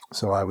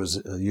 So I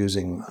was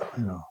using,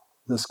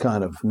 this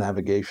kind of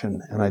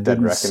navigation, and I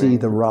didn't see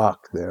the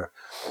rock there.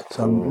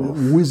 So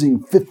I'm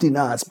whizzing 50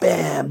 knots,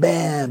 bam,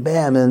 bam,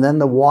 bam, and then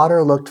the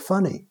water looked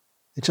funny.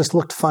 It just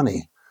looked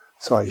funny.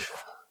 So I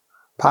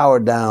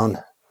powered down,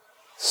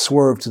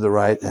 swerved to the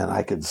right, and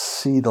I could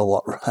see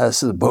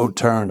as the boat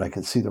turned, I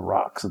could see the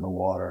rocks in the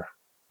water.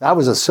 That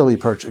was a silly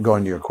purchase,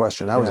 going to your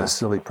question. That was a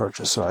silly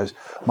purchase. So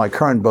my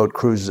current boat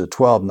cruises at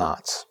 12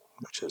 knots,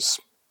 which is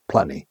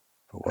plenty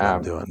for what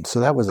I'm doing. So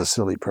that was a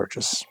silly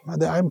purchase.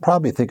 I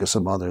probably think of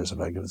some others if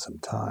I give it some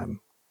time.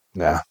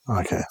 Yeah.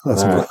 Okay.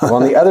 Let's move on. Well,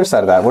 on the other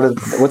side of that,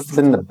 what's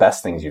been the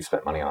best things you've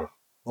spent money on?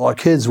 Well, our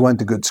kids went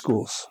to good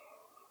schools.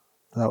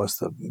 That was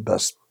the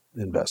best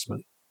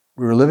investment.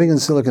 We were living in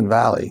Silicon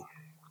Valley,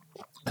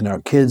 and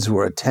our kids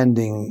were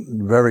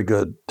attending very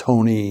good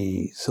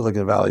Tony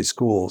Silicon Valley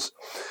schools.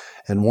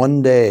 And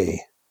one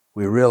day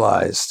we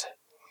realized,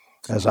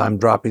 as I'm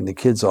dropping the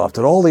kids off,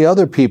 that all the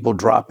other people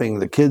dropping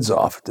the kids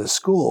off at this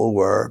school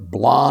were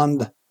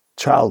blonde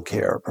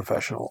childcare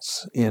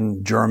professionals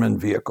in German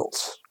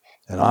vehicles.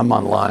 And I'm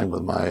online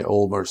with my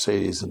old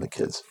Mercedes and the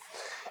kids.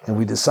 And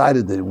we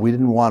decided that we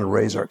didn't want to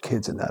raise our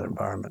kids in that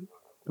environment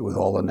with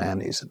all the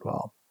nannies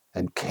involved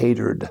and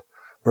catered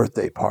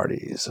birthday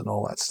parties and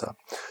all that stuff.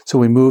 So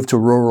we moved to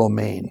rural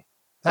Maine.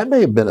 That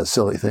may have been a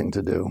silly thing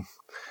to do.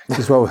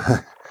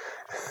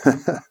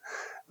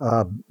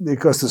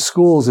 Because the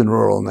schools in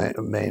rural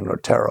Maine are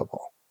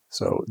terrible.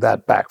 So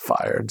that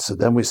backfired. So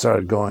then we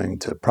started going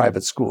to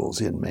private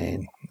schools in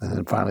Maine. And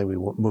then finally we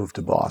moved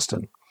to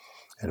Boston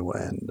and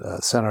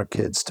sent our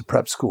kids to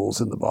prep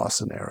schools in the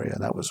Boston area.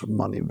 And that was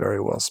money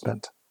very well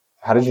spent.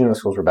 How did you know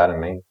schools were bad in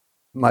Maine?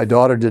 My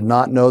daughter did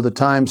not know the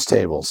times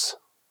tables.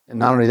 And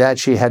not only that,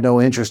 she had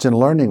no interest in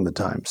learning the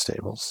times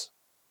tables.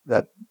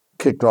 That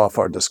kicked off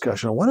our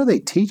discussion. What are they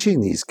teaching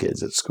these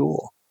kids at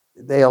school?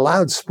 They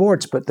allowed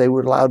sports, but they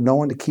would allow no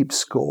one to keep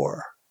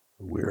score.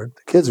 Weird.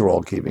 The kids were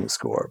all keeping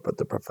score, but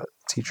the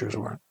teachers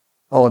weren't.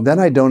 Oh, and then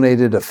I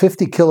donated a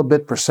 50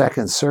 kilobit per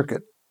second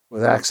circuit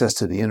with access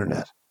to the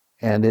internet.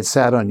 And it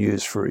sat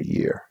unused for a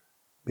year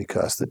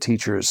because the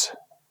teachers,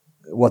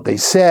 what they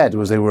said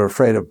was they were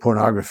afraid of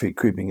pornography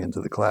creeping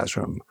into the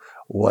classroom.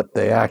 What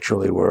they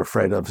actually were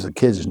afraid of is the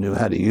kids knew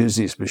how to use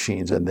these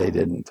machines and they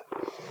didn't.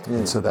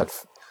 And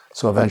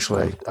so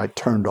eventually I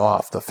turned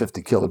off the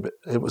 50 kilobit.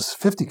 It was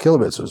 50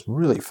 kilobits was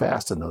really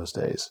fast in those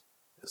days.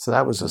 So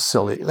that was a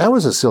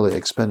silly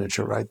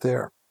expenditure right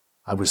there.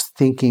 I was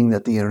thinking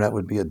that the internet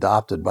would be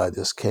adopted by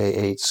this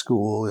K-8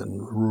 school in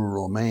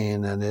rural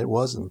Maine, and it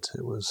wasn't.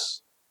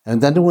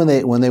 And then when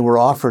they were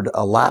offered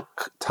a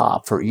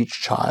laptop for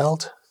each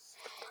child,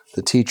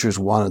 the teachers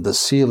wanted the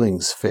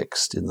ceilings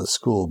fixed in the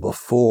school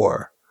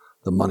before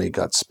the money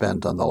got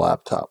spent on the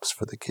laptops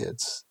for the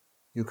kids.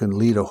 You can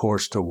lead a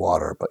horse to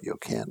water, but you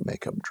can't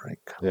make him drink.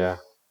 Yeah.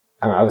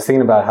 I was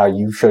thinking about how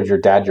you showed your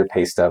dad your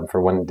pay stub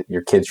for when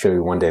your kids show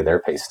you one day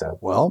their pay stub.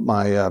 Well,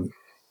 my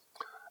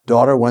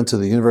daughter went to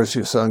the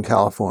University of Southern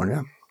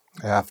California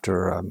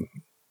after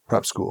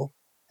prep school,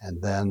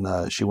 and then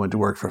she went to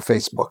work for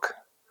Facebook,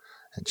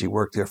 and she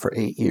worked there for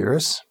 8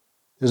 years.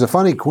 There's a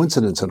funny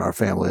coincidence in our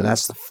family, and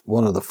that's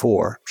one of the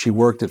four. She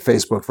worked at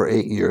Facebook for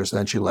 8 years,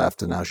 then she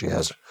left, and now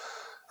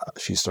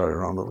she started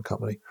her own little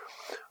company.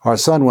 Our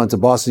son went to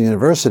Boston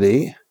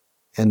University,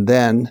 and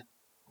then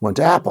went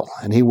to Apple,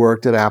 and he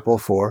worked at Apple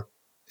for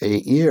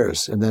 8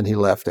 years, and then he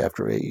left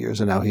after 8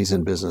 years, and now he's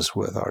in business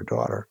with our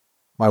daughter.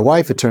 My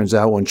wife, it turns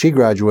out, when she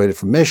graduated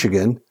from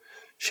Michigan,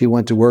 she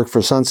went to work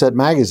for Sunset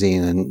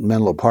Magazine in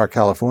Menlo Park,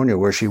 California,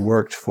 where she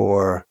worked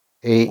for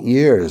 8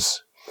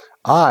 years.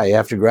 I,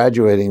 after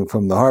graduating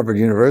from the Harvard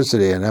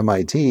University and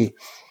MIT,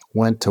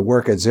 went to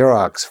work at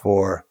Xerox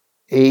for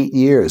 8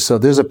 years. So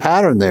there's a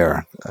pattern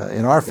there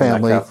in our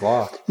family.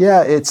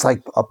 Yeah, it's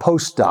like a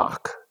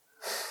postdoc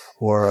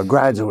or a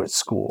graduate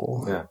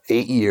school,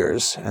 8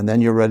 years, and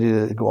then you're ready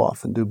to go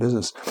off and do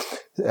business.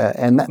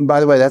 By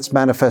the way, that's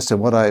manifested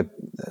when I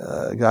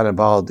got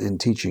involved in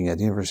teaching at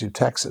the University of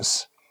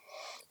Texas.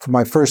 For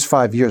my first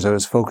 5 years, I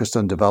was focused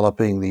on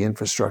developing the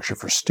infrastructure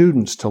for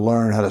students to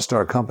learn how to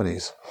start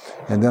companies.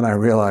 And then I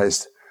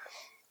realized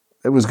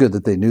it was good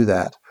that they knew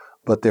that,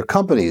 but their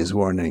companies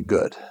weren't any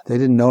good. They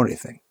didn't know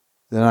anything.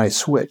 Then I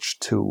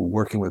switched to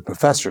working with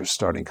professors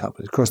starting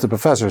companies. Of course, the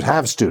professors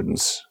have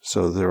students,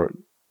 so they're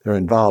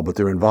involved, but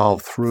they're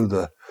involved through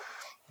the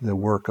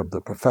work of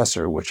the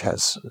professor, which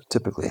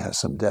typically has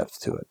some depth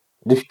to it.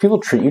 Did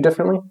people treat you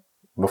differently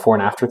before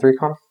and after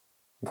 3Con?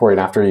 Before and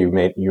after you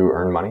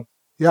earned money?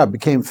 Yeah, I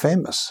became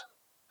famous.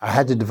 I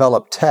had to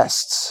develop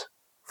tests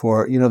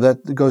for,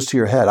 that goes to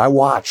your head. I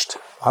watched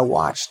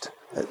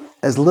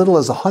as little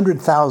as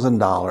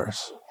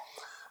 $100,000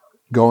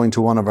 going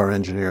to one of our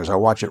engineers. I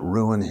watched it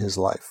ruin his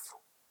life.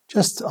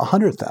 Just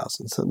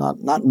 100,000, so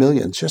not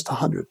millions, just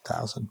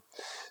 100,000.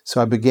 So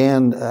I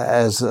began,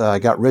 as I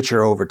got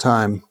richer over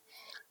time,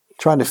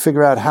 trying to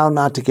figure out how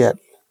not to get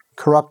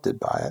corrupted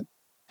by it.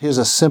 Here's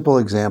a simple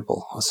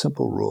example, a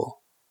simple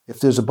rule. If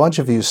there's a bunch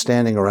of you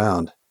standing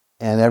around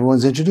and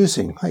everyone's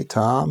introducing, hi,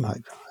 Tom, hi,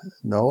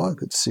 Noah,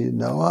 good to see you,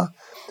 Noah,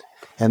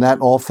 and that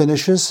all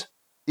finishes,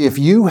 if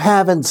you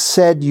haven't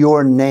said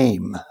your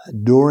name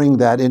during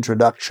that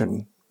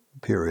introduction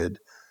period,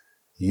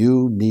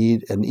 you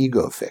need an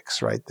ego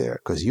fix right there,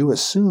 because you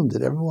assume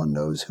that everyone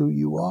knows who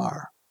you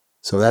are.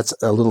 So that's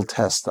a little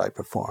test I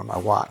perform. I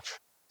watch.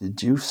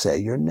 Did you say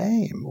your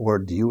name, or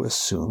do you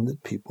assume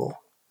that people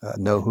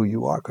know who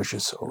you are because you're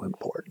so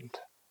important?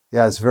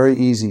 Yeah, it's very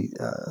easy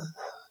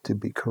to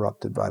be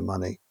corrupted by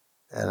money.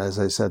 And as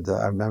I said,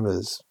 I remember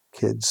this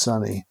kid,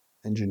 Sonny,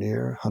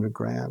 engineer,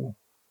 $100,000,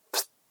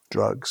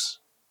 drugs,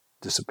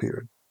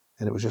 disappeared.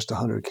 And it was just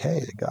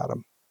 $100K that got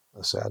him.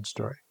 A sad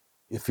story.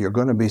 If you're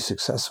going to be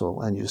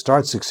successful and you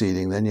start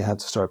succeeding, then you have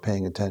to start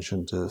paying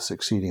attention to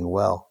succeeding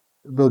well.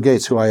 Bill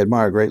Gates, who I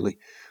admire greatly,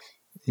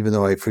 even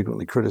though I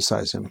frequently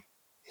criticize him,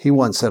 he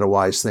once said a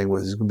wise thing,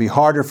 was it would be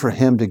harder for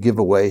him to give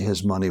away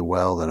his money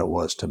well than it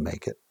was to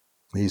make it.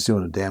 He's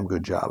doing a damn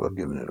good job of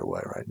giving it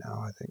away right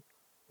now, I think.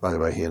 By the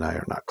way, he and I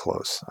are not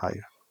close.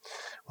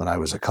 When I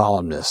was a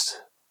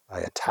columnist, I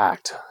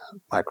attacked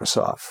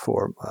Microsoft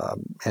for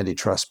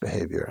antitrust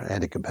behavior,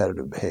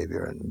 anti-competitive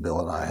behavior, and Bill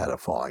and I had a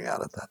falling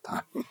out at that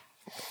time.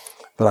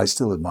 But I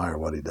still admire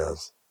what he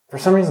does. For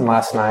some reason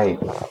last night,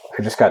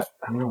 I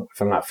don't know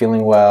if I'm not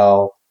feeling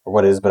well or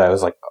what it is, but I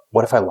was like,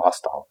 what if I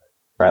lost all of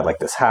it? Right? Like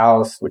this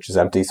house, which is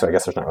empty, so I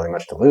guess there's not really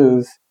much to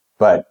lose.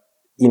 But,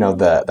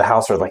 the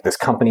house or like this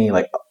company,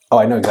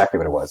 I know exactly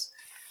what it was.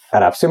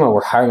 At AppSumo,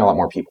 we're hiring a lot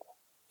more people.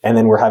 And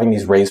then we're having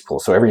these raise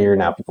pools. So every year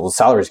now, people's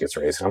salaries gets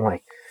raised. And I'm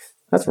like,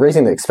 that's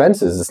raising the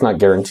expenses. It's not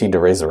guaranteed to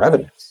raise the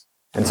revenues.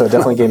 And so it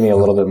definitely gave me a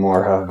little bit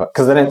more of,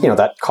 because then,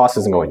 that cost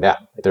isn't going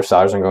down. Their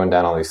salaries aren't going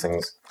down, all these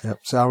things.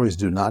 Yep, salaries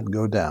do not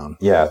go down.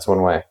 Yeah, it's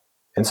one way.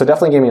 And so it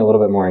definitely gave me a little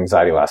bit more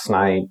anxiety last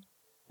night.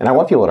 And I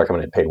want people that are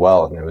coming in paid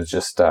well. And it was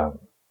just, it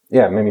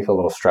made me feel a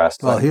little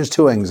stressed. Well, here's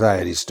two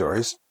anxiety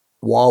stories.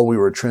 While we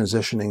were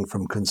transitioning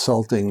from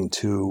consulting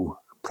to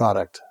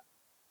product,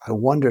 I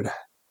wondered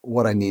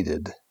what I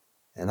needed.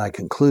 And I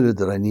concluded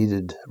that I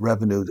needed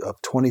revenue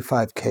of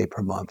 $25K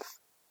per month.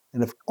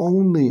 And if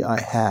only I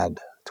had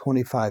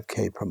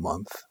 $25K per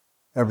month,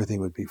 everything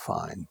would be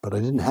fine. But I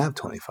didn't have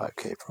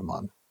 $25K per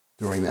month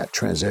during that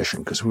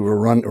transition because we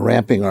were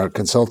ramping our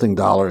consulting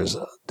dollars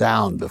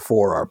down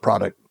before our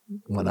product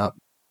went up.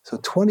 So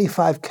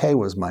 $25K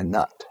was my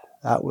nut.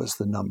 That was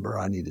the number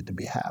I needed to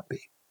be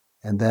happy.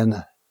 And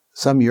then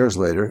some years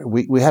later,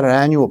 we had an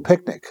annual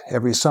picnic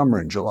every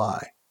summer in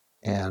July.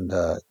 And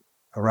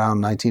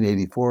around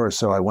 1984 or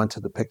so, I went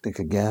to the picnic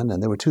again,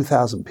 and there were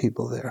 2,000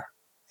 people there.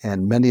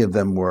 And many of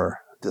them were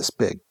this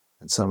big,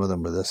 and some of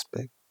them were this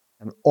big.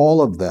 And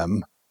all of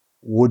them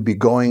would be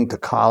going to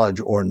college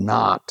or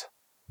not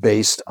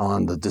based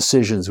on the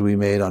decisions we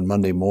made on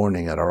Monday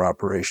morning at our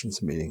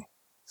operations meeting.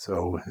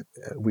 So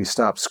we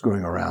stopped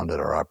screwing around at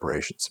our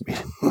operations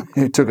meeting.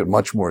 We took it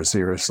much more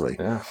seriously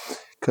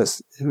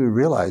because we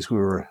realized we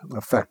were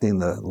affecting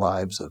the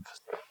lives of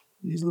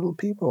these little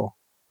people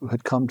who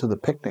had come to the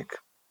picnic.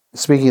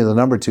 Speaking of the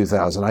number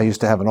 2000, I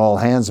used to have an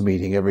all-hands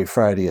meeting every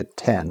Friday at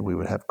 10. We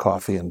would have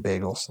coffee and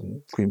bagels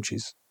and cream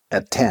cheese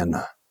at 10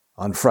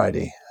 on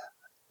Friday,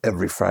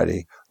 every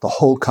Friday. The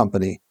whole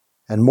company,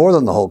 and more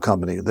than the whole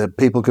company, that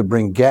people could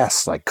bring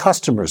guests, like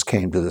customers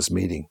came to this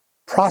meeting.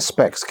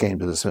 Prospects came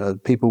to this,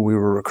 people we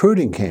were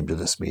recruiting came to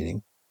this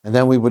meeting. And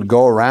then we would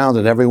go around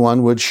and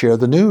everyone would share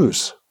the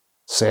news.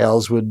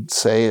 Sales would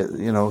say,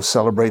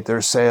 celebrate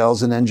their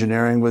sales and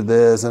engineering with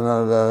this, and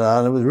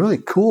it was really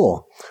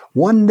cool.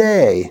 One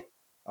day,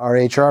 our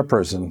HR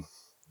person,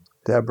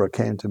 Deborah,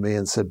 came to me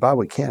and said, Bob,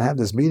 we can't have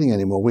this meeting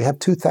anymore. We have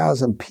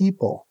 2,000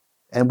 people,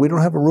 and we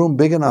don't have a room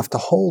big enough to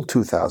hold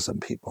 2,000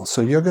 people.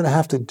 So you're going to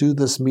have to do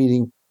this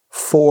meeting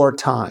 4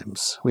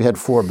 times. We had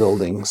 4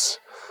 buildings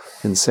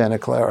in Santa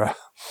Clara.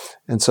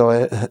 And so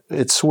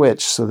it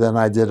switched. So then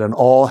I did an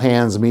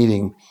all-hands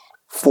meeting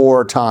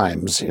 4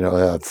 times,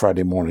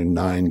 Friday morning,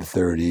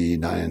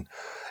 9:30,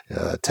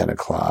 10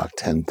 o'clock,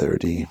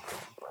 10:30,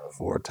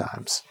 4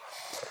 times.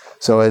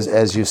 So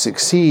as you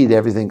succeed,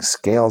 everything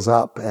scales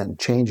up and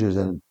changes.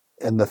 And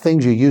the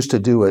things you used to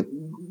do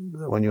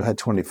when you had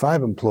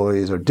 25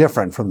 employees are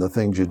different from the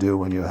things you do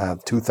when you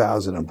have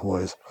 2,000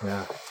 employees.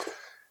 Yeah.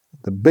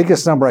 The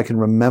biggest number I can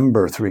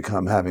remember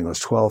 3Com having was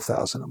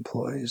 12,000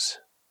 employees.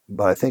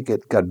 But I think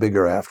it got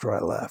bigger after I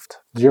left.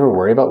 Did you ever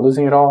worry about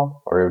losing it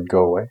all, or it would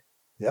go away?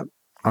 Yep.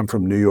 I'm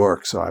from New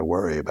York, so I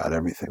worry about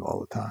everything all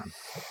the time.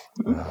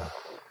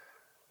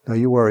 No,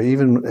 you worry.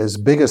 Even as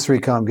big as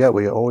 3Com get,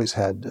 we always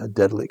had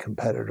deadly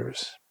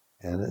competitors.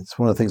 And it's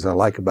one of the things I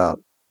like about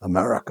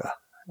America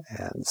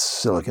and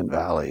Silicon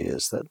Valley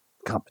is that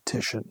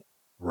competition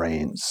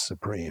reigns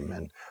supreme.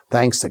 And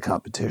thanks to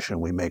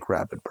competition, we make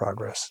rapid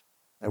progress.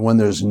 And when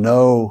there's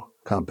no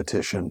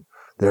competition,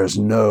 there's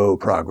no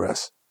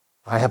progress.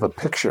 I have a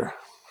picture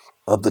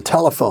of the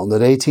telephone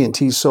that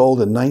AT&T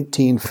sold in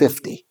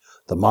 1950,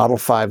 the Model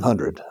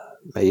 500,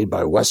 made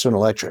by Western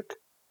Electric,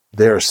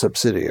 their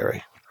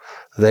subsidiary.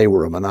 They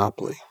were a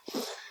monopoly.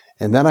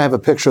 And then I have a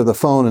picture of the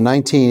phone in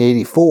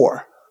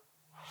 1984.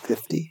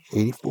 50,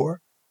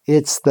 84.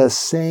 It's the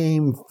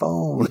same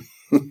phone,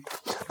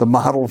 the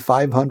Model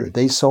 500.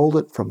 They sold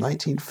it from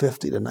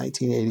 1950 to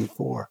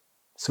 1984.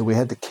 So we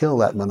had to kill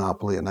that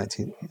monopoly in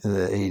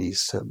the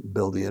 80s to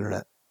build the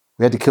internet.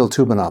 We had to kill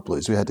 2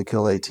 monopolies. We had to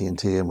kill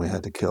AT&T and we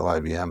had to kill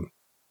IBM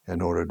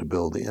in order to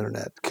build the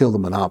internet, kill the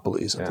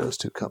monopolies of those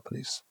 2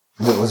 companies.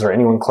 Was there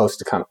anyone close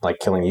to kind of like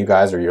killing you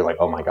guys, or you're like,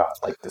 oh my God,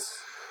 like this?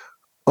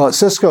 Well,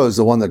 Cisco is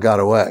the one that got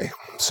away.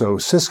 So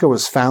Cisco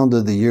was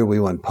founded the year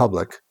we went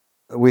public.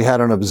 We had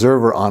an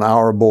observer on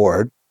our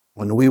board.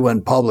 When we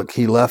went public,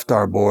 he left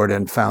our board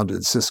and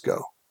founded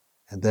Cisco.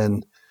 And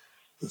then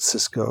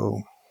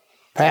Cisco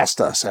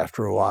passed us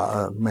after a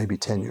while, maybe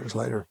 10 years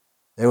later.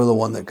 They were the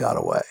one that got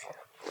away.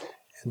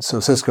 And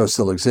so Cisco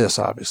still exists,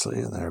 obviously,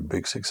 and they're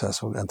big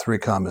successful. And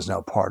 3Com is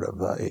now part of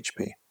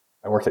HP.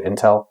 I worked at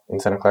Intel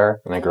in Santa Clara,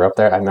 and I grew up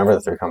there. I remember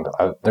the 3Com.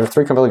 There were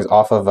 3Com buildings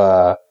off of,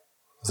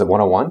 was it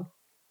 101?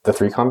 The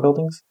 3Com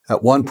buildings?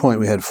 At one point,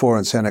 we had 4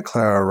 in Santa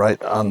Clara,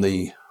 right on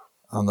the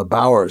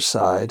Bowers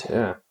side.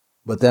 Yeah.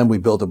 But then we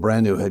built a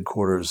brand new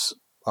headquarters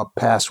up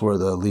past where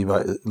the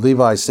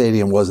Levi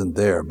Stadium wasn't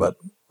there, but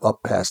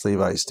up past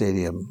Levi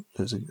Stadium,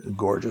 there's a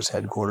gorgeous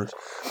headquarters.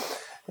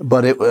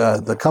 But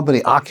the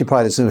company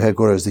occupied its new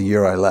headquarters the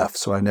year I left,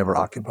 so I never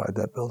occupied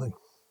that building.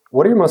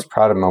 What are your most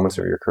proud of moments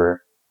of your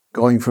career?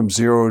 Going from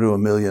 0 to $1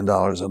 million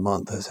a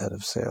month as head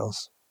of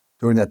sales.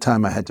 During that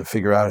time, I had to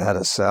figure out how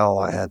to sell.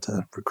 I had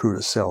to recruit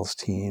a sales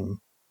team.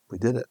 We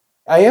did it.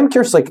 I am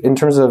curious, like in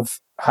terms of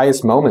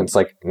highest moments,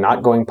 like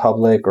not going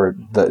public or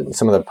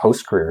some of the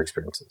post-career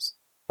experiences.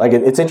 Like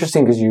it's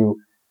interesting because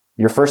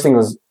your first thing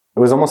was, it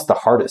was almost the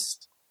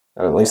hardest,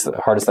 or at least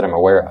the hardest that I'm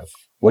aware of,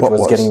 which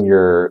was getting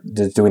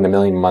doing the $1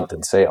 million a month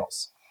in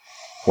sales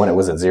when it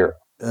was at 0.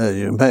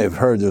 You may have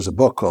heard there's a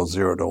book called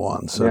 0 to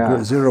 1.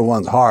 So 0 to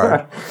 1's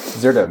hard.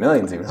 0 to $1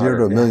 million's even harder.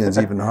 0 to $1 million's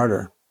even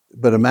harder.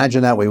 But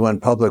imagine that we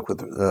went public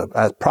with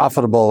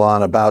profitable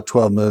on about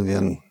 $12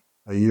 million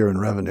a year in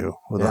revenue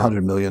with a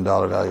 $100 million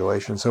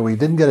valuation. So we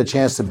didn't get a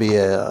chance to be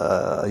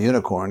a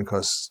unicorn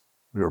because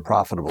we were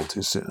profitable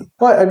too soon.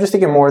 Well, I'm just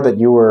thinking more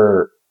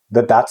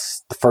that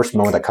that's the first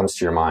moment that comes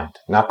to your mind.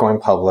 Not going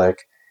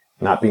public,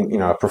 not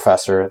being, a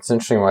professor. It's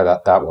interesting why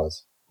that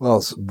was. Well,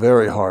 it's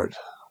very hard.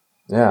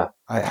 Yeah.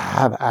 I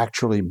have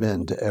actually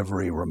been to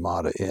every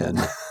Ramada Inn.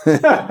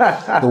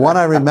 The one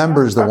I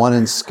remember is the one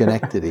in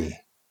Schenectady,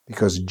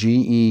 because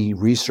GE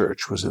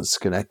Research was in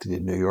Schenectady,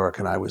 New York,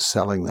 and I was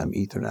selling them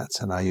Ethernets,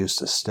 and I used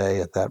to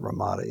stay at that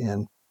Ramada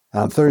Inn.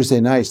 And on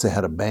Thursday nights, they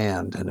had a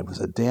band, and it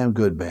was a damn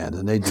good band,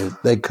 and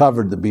they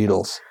covered the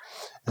Beatles,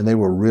 and they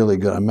were really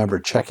good. I remember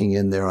checking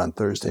in there on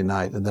Thursday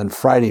night, and then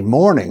Friday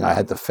morning, I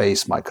had to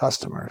face my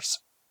customers,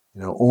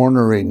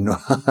 ornery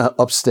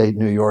upstate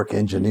New York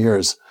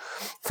engineers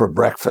for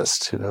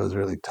breakfast. It was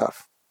really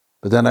tough.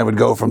 But then I would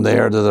go from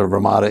there to the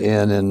Ramada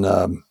Inn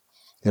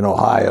in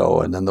Ohio,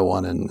 and then the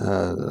one in.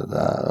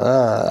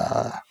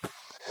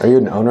 Are you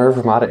an owner of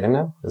Ramada Inn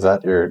now? Is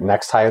that your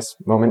next highest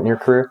moment in your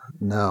career?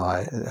 No,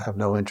 I have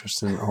no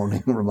interest in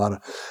owning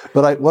Ramada.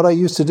 But what I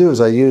used to do is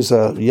I use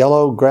a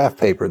yellow graph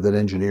paper that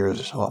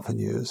engineers often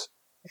use.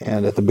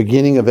 And at the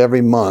beginning of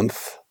every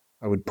month,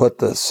 I would put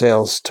the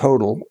sales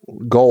total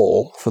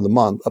goal for the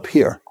month up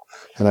here.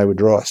 And I would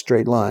draw a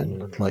straight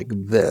line like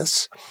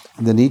this.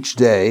 And then each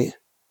day,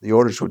 the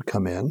orders would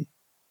come in.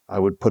 I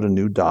would put a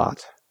new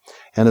dot.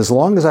 And as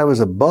long as I was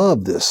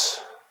above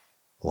this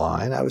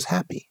line, I was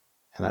happy.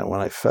 And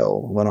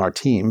when our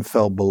team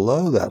fell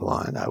below that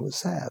line, I was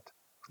sad.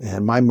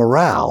 And my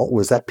morale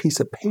was that piece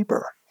of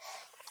paper.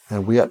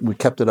 And we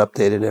kept it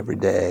updated every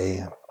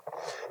day.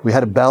 We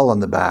had a bell on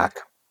the back.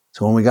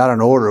 So when we got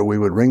an order, we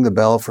would ring the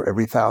bell for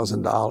every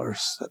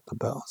 $1,000 at the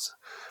bells.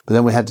 But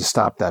then we had to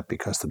stop that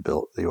because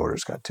the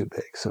orders got too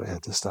big. So we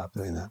had to stop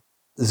doing that.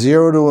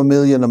 0 to $1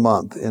 million a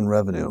month in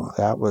revenue.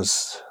 That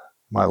was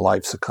my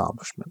life's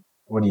accomplishment.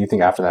 What do you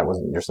think after that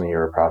wasn't something you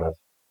were proud of?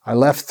 I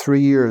left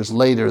 3 years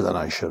later than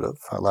I should have.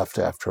 I left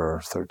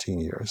after 13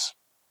 years.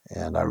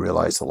 And I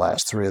realized the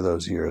last 3 of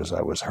those years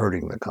I was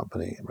hurting the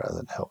company rather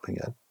than helping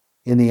it.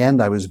 In the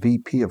end, I was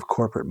VP of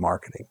corporate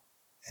marketing.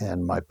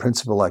 And my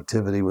principal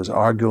activity was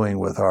arguing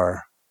with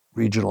our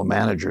regional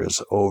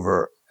managers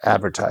over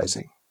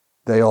advertising.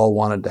 They all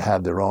wanted to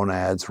have their own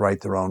ads,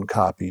 write their own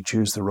copy,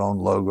 choose their own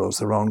logos,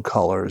 their own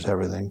colors,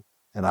 everything.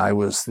 And I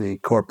was the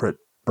corporate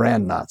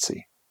brand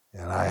Nazi.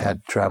 And I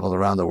had traveled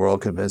around the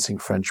world convincing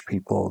French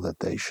people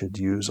that they should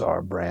use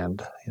our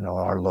brand,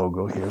 our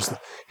logo. Here's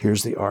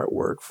the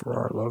artwork for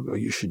our logo.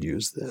 You should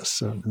use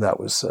this. And that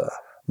was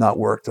not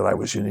work that I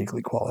was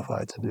uniquely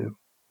qualified to do.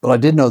 But I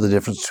did know the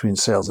difference between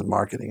sales and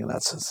marketing, and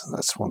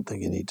that's one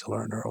thing you need to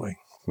learn early.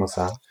 What's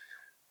that?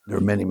 There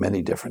are many,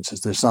 many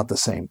differences. There's not the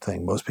same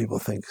thing. Most people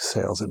think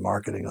sales and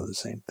marketing are the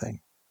same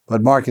thing.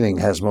 But marketing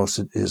is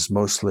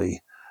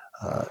mostly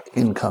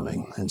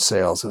incoming, and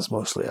sales is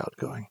mostly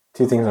outgoing.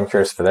 2 things I'm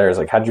curious for there is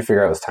how did you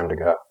figure out it was time to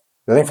go?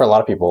 I think for a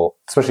lot of people,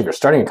 especially if you're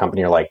starting a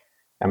company, you're like,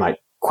 am I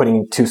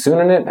quitting too soon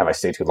in it? Have I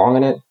stayed too long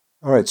in it?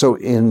 All right. So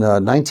in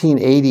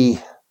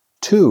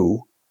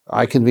 1982,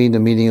 I convened a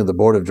meeting of the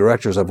board of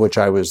directors, of which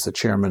I was the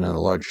chairman and the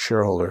largest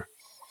shareholder,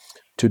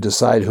 to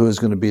decide who was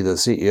going to be the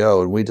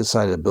CEO. And we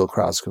decided that Bill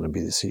Krause was going to be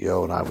the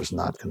CEO and I was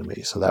not going to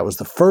be. So that was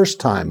the first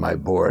time my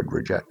board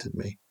rejected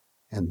me.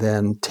 And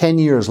then 10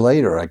 years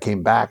later, I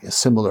came back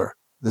similar.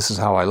 This is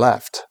how I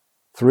left.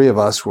 3 of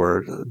us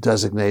were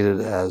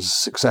designated as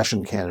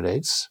succession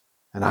candidates.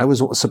 And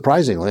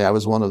surprisingly, I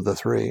was one of the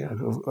 3.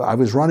 I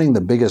was running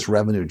the biggest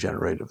revenue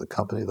generator of the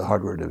company, the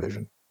hardware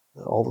division.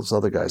 All those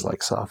other guys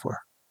like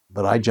software.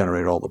 But I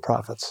generated all the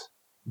profits.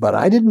 But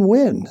I didn't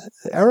win.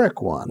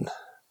 Eric won.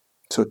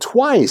 So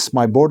twice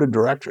my board of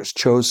directors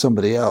chose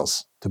somebody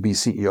else to be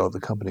CEO of the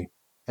company.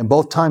 And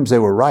both times they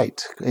were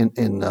right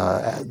in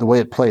the way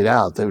it played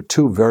out. There were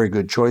 2 very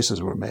good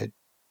choices were made.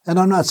 And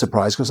I'm not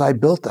surprised because I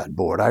built that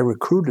board. I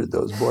recruited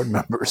those board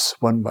members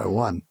one by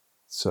one.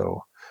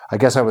 So I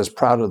guess I was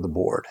proud of the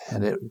board.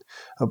 And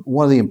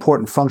one of the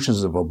important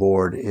functions of a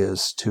board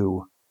is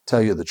to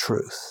tell you the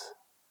truth.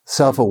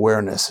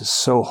 Self-awareness is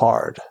so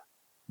hard.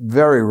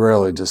 Very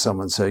rarely does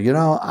someone say,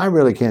 I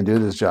really can't do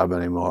this job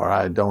anymore.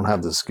 I don't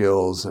have the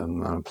skills,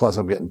 and plus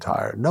I'm getting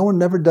tired. No one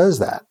never does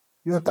that.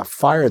 You have to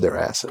fire their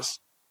asses.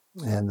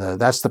 And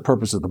that's the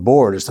purpose of the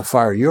board, is to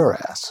fire your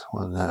ass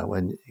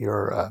when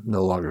you're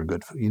no longer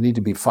good. You need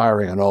to be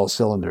firing on all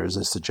cylinders.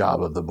 It's the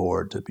job of the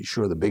board to be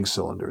sure the big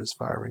cylinder is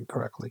firing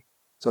correctly.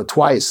 So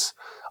twice,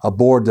 a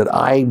board that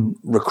I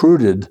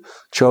recruited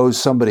chose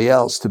somebody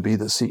else to be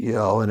the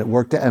CEO, and it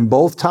worked. And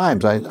both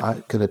times, I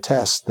can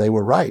attest, they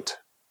were right.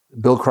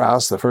 Bill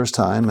Krause the first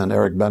time and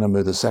Eric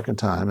Benhamou the second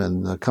time,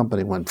 and the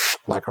company went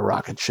like a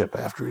rocket ship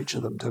after each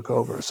of them took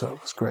over. So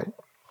it was great.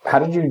 How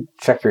did you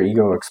check your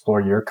ego,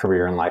 explore your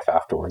career and life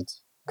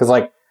afterwards?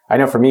 Because I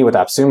know for me with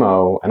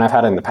AppSumo, and I've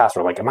had it in the past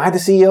where am I the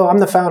CEO? I'm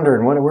the founder,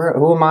 and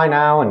who am I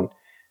now? And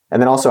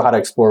then also how to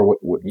explore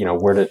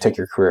where to take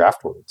your career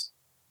afterwards,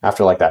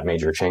 after that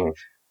major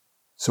change.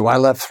 So I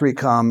left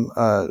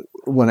 3Com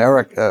when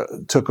Eric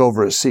took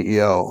over as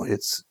CEO.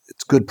 It's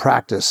good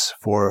practice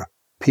for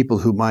people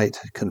who might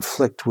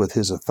conflict with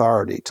his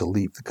authority to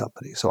leave the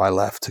company. So I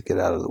left to get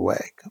out of the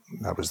way.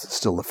 I was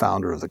still the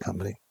founder of the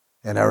company.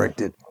 And Eric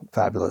did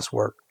fabulous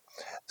work.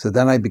 So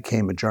then I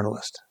became a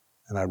journalist,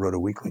 and I wrote a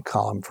weekly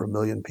column for 1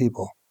 million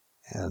people.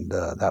 And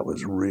that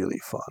was really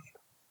fun.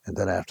 And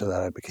then after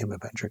that, I became a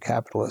venture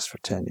capitalist for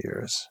 10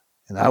 years.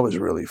 And that was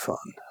really fun.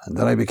 And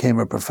then I became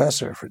a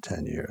professor for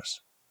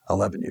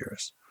 11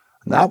 years.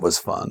 And that was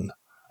fun.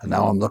 And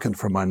now I'm looking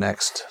for my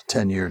next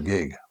 10-year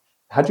gig.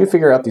 How'd you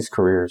figure out these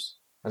careers?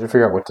 How'd you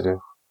figure out what to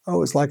do?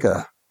 Oh, it's like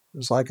an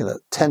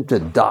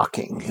attempted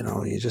docking.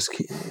 You just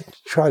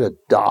try to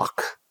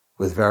dock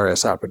with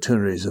various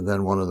opportunities, and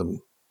then one of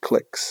them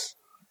clicks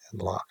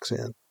and locks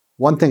in.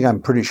 One thing I'm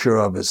pretty sure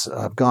of is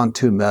I've gone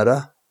too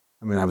meta.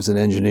 I was an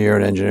engineer,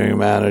 an engineering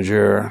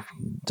manager,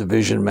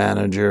 division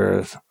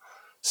manager,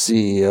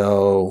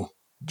 CEO,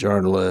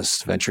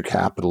 journalist, venture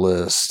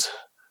capitalist,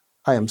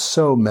 I am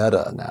so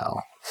meta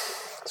now.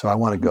 So I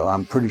want to go.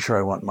 I'm pretty sure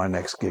I want my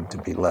next gig to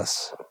be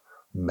less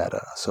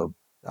meta. So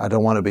I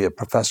don't want to be a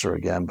professor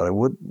again, but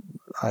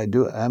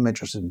I'm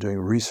interested in doing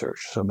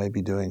research. So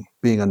maybe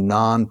being a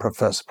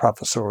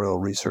non-professorial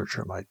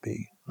researcher might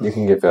be. You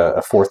can give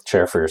a fourth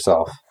chair for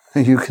yourself.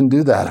 You can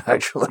do that,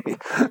 actually.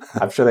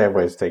 I'm sure they have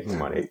ways of taking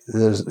money.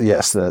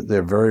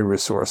 They're very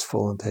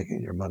resourceful in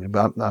taking your money,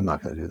 but I'm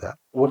not going to do that.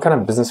 What kind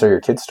of business are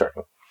your kids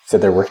starting? You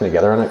said they're working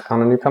together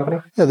on a new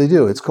company? Yeah, they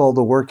do. It's called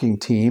The Working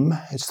Team.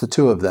 It's the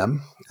two of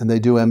them, and they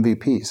do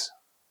MVPs.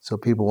 So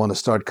people want to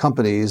start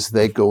companies,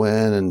 they go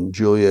in, and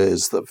Julia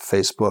is the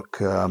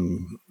Facebook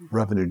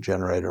revenue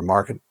generator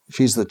market.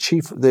 She's the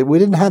chief. We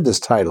didn't have this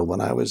title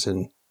when I was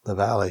in the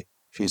Valley.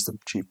 She's the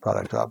chief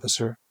product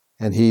officer,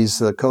 and he's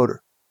the coder.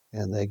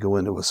 And they go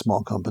into a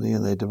small company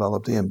and they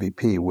develop the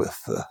MVP with,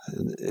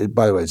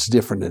 by the way, it's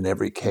different in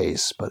every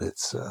case, but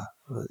it's,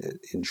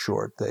 in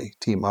short, they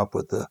team up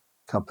with the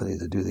company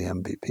to do the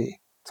MVP.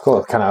 It's cool.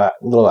 It's kind of a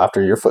little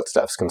after your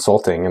footsteps,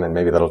 consulting, and then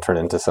maybe that'll turn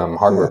into some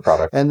hardware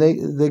product. And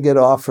they get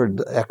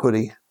offered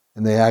equity,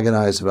 and they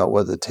agonize about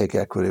whether to take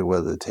equity or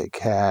whether to take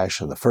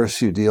cash. And the first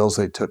few deals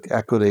they took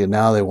equity, and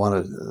now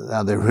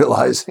they're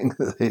realizing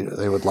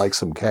they would like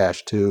some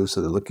cash too, so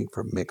they're looking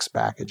for mixed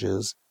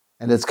packages.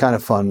 And it's kind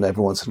of fun.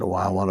 Every once in a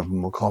while, one of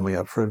them will call me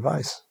up for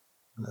advice.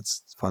 And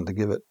it's fun to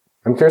give it.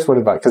 I'm curious what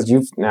advice, because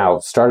you've now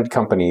started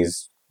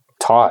companies,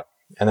 taught,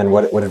 and then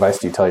what advice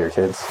do you tell your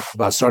kids?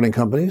 About starting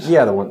companies?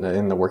 Yeah, the one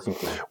in the working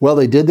team. Well,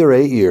 they did their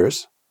 8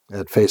 years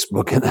at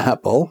Facebook and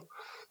Apple,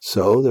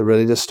 so they're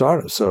ready to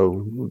start it.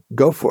 So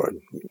go for it.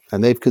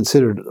 And they've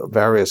considered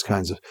various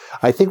kinds of...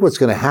 I think what's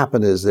going to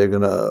happen is they're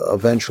going to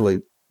eventually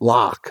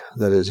lock.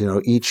 That is,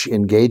 each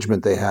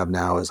engagement they have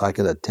now is like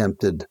an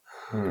attempted...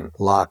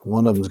 lock.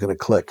 One of them is going to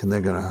click, and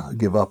they're going to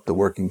give up the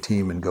working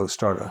team and go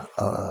start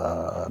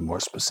a more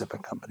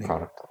specific company.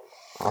 Product.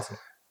 Awesome.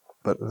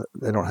 But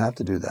they don't have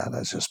to do that.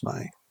 That's just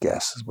my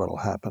guess is what will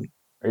happen.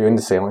 Are you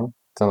into sailing?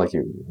 Sounds like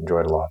you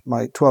enjoy it a lot.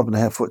 My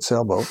 12.5-foot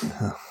sailboat.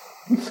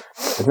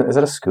 Is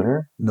that a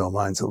schooner? No,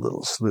 mine's a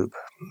little sloop.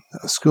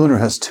 A schooner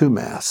has 2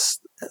 masts.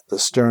 The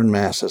stern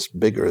mast is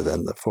bigger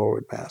than the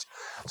forward mast.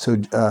 So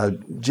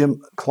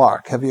Jim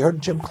Clark, have you heard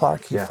of Jim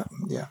Clark? Yeah.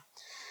 Yeah.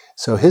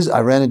 So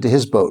I ran into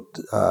his boat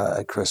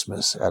at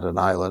Christmas at an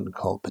island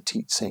called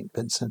Petite St.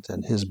 Vincent,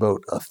 and his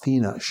boat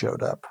Athena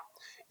showed up.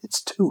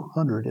 It's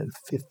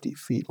 250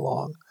 feet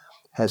long,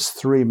 has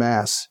 3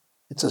 masts.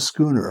 It's a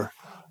schooner.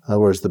 In other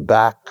words, the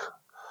back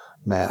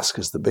mast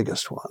is the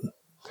biggest one.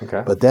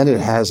 Okay. But then it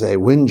has a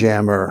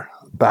windjammer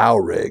bow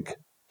rig.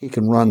 He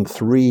can run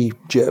 3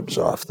 jibs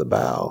off the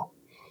bow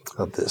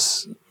of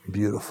this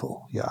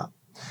beautiful yacht.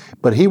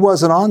 But he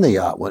wasn't on the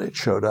yacht when it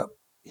showed up.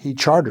 He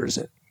charters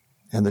it.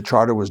 And the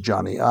charter was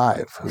Johnny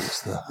Ive,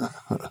 who's the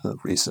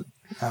recent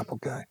Apple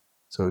guy.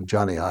 So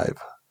Johnny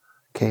Ive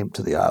came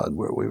to the island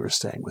where we were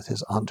staying with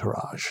his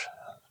entourage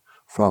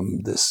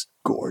from this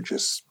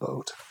gorgeous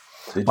boat.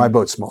 My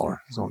boat's smaller.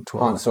 It's only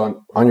 12.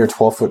 So on your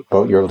 12-foot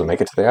boat, you're able to make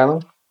it to the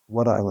island?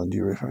 What island are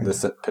you referring to?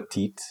 This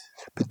Petite?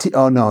 Petite?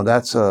 Oh, no,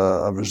 that's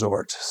a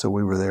resort. So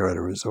we were there at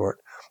a resort.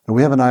 And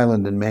we have an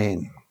island in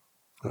Maine.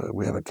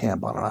 We have a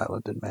camp on an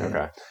island in Maine.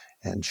 Okay.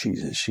 And she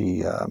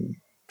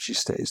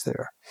stays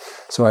there.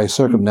 So I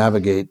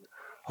circumnavigate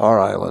our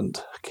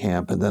island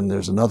camp, and then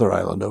there's another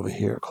island over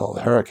here called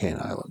Hurricane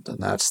Island, and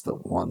that's the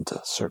one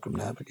to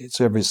circumnavigate.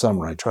 So every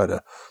summer I try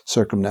to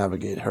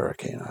circumnavigate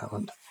Hurricane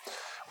Island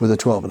with a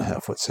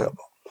 12.5-foot sailboat.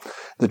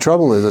 The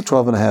trouble is a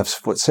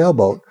 12.5-foot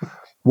sailboat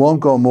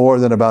won't go more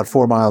than about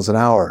 4 miles an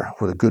hour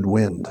with a good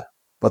wind.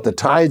 But the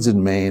tides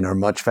in Maine are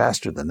much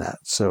faster than that.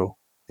 So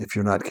if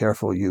you're not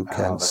careful, you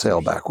can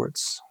sail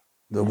backwards.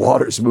 The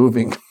water's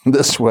moving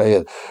this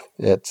way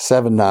at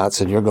 7 knots,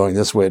 and you're going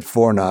this way at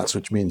 4 knots,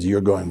 which means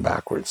you're going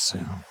backwards.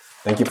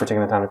 Thank you for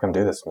taking the time to come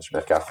do this, Mr.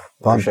 Metcalf.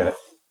 Fun. Appreciate it.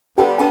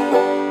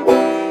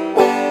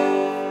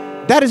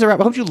 That is a wrap.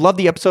 I hope you loved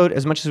the episode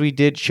as much as we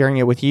did sharing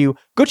it with you.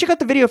 Go check out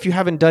the video if you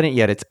haven't done it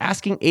yet. It's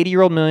asking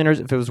 80-year-old millionaires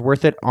if it was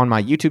worth it on my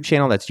YouTube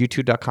channel. That's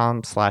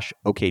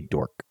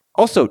youtube.com/okdork.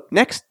 Also,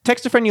 next,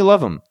 text a friend you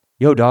love them.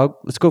 Yo, dog,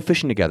 let's go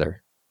fishing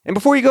together. And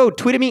before you go,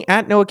 tweet at me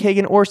at Noah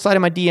Kagan or slide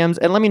in my DMs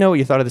and let me know what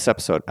you thought of this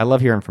episode. I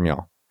love hearing from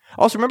y'all.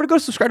 Also, remember to go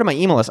subscribe to my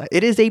email list.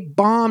 It is a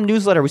bomb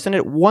newsletter. We send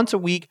it once a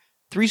week.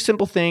 3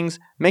 simple things.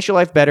 Makes your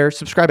life better.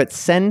 Subscribe at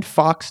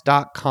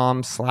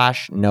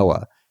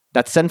sendfox.com/Noah.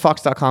 That's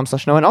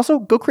sendfox.com/Noah. And also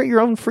go create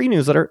your own free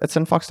newsletter at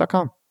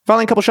sendfox.com.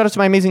 Finally, a couple shout outs to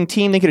my amazing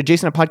team. Thank you to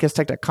Jason at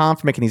podcasttech.com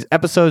for making these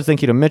episodes.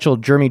 Thank you to Mitchell,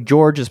 Jeremy,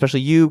 George, especially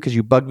you, because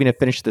you bugged me to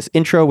finish this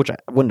intro, which I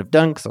wouldn't have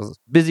done because I was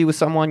busy with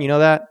someone. You know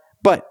that.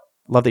 But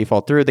love that you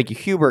followed through. Thank you,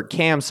 Hubert,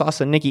 Cam,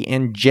 Sasa, Nikki,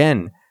 and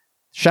Jen.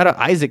 Shout out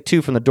Isaac,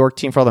 too, from the Dork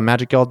team for all the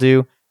magic y'all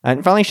do.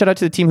 And finally, shout out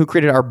to the team who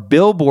created our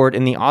billboard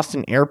in the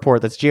Austin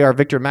airport. That's JR,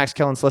 Victor, Max,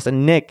 Kellen, Celeste,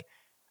 and Nick.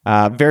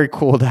 Very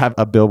cool to have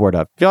a billboard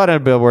up. If y'all had a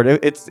billboard,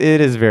 it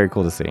is very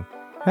cool to see.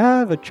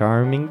 Have a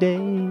charming day.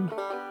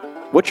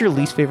 What's your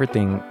least favorite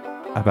thing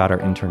about our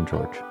intern,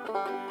 George?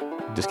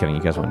 Just kidding.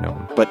 You guys won't know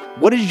him. But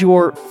what is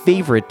your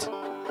favorite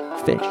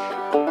fish?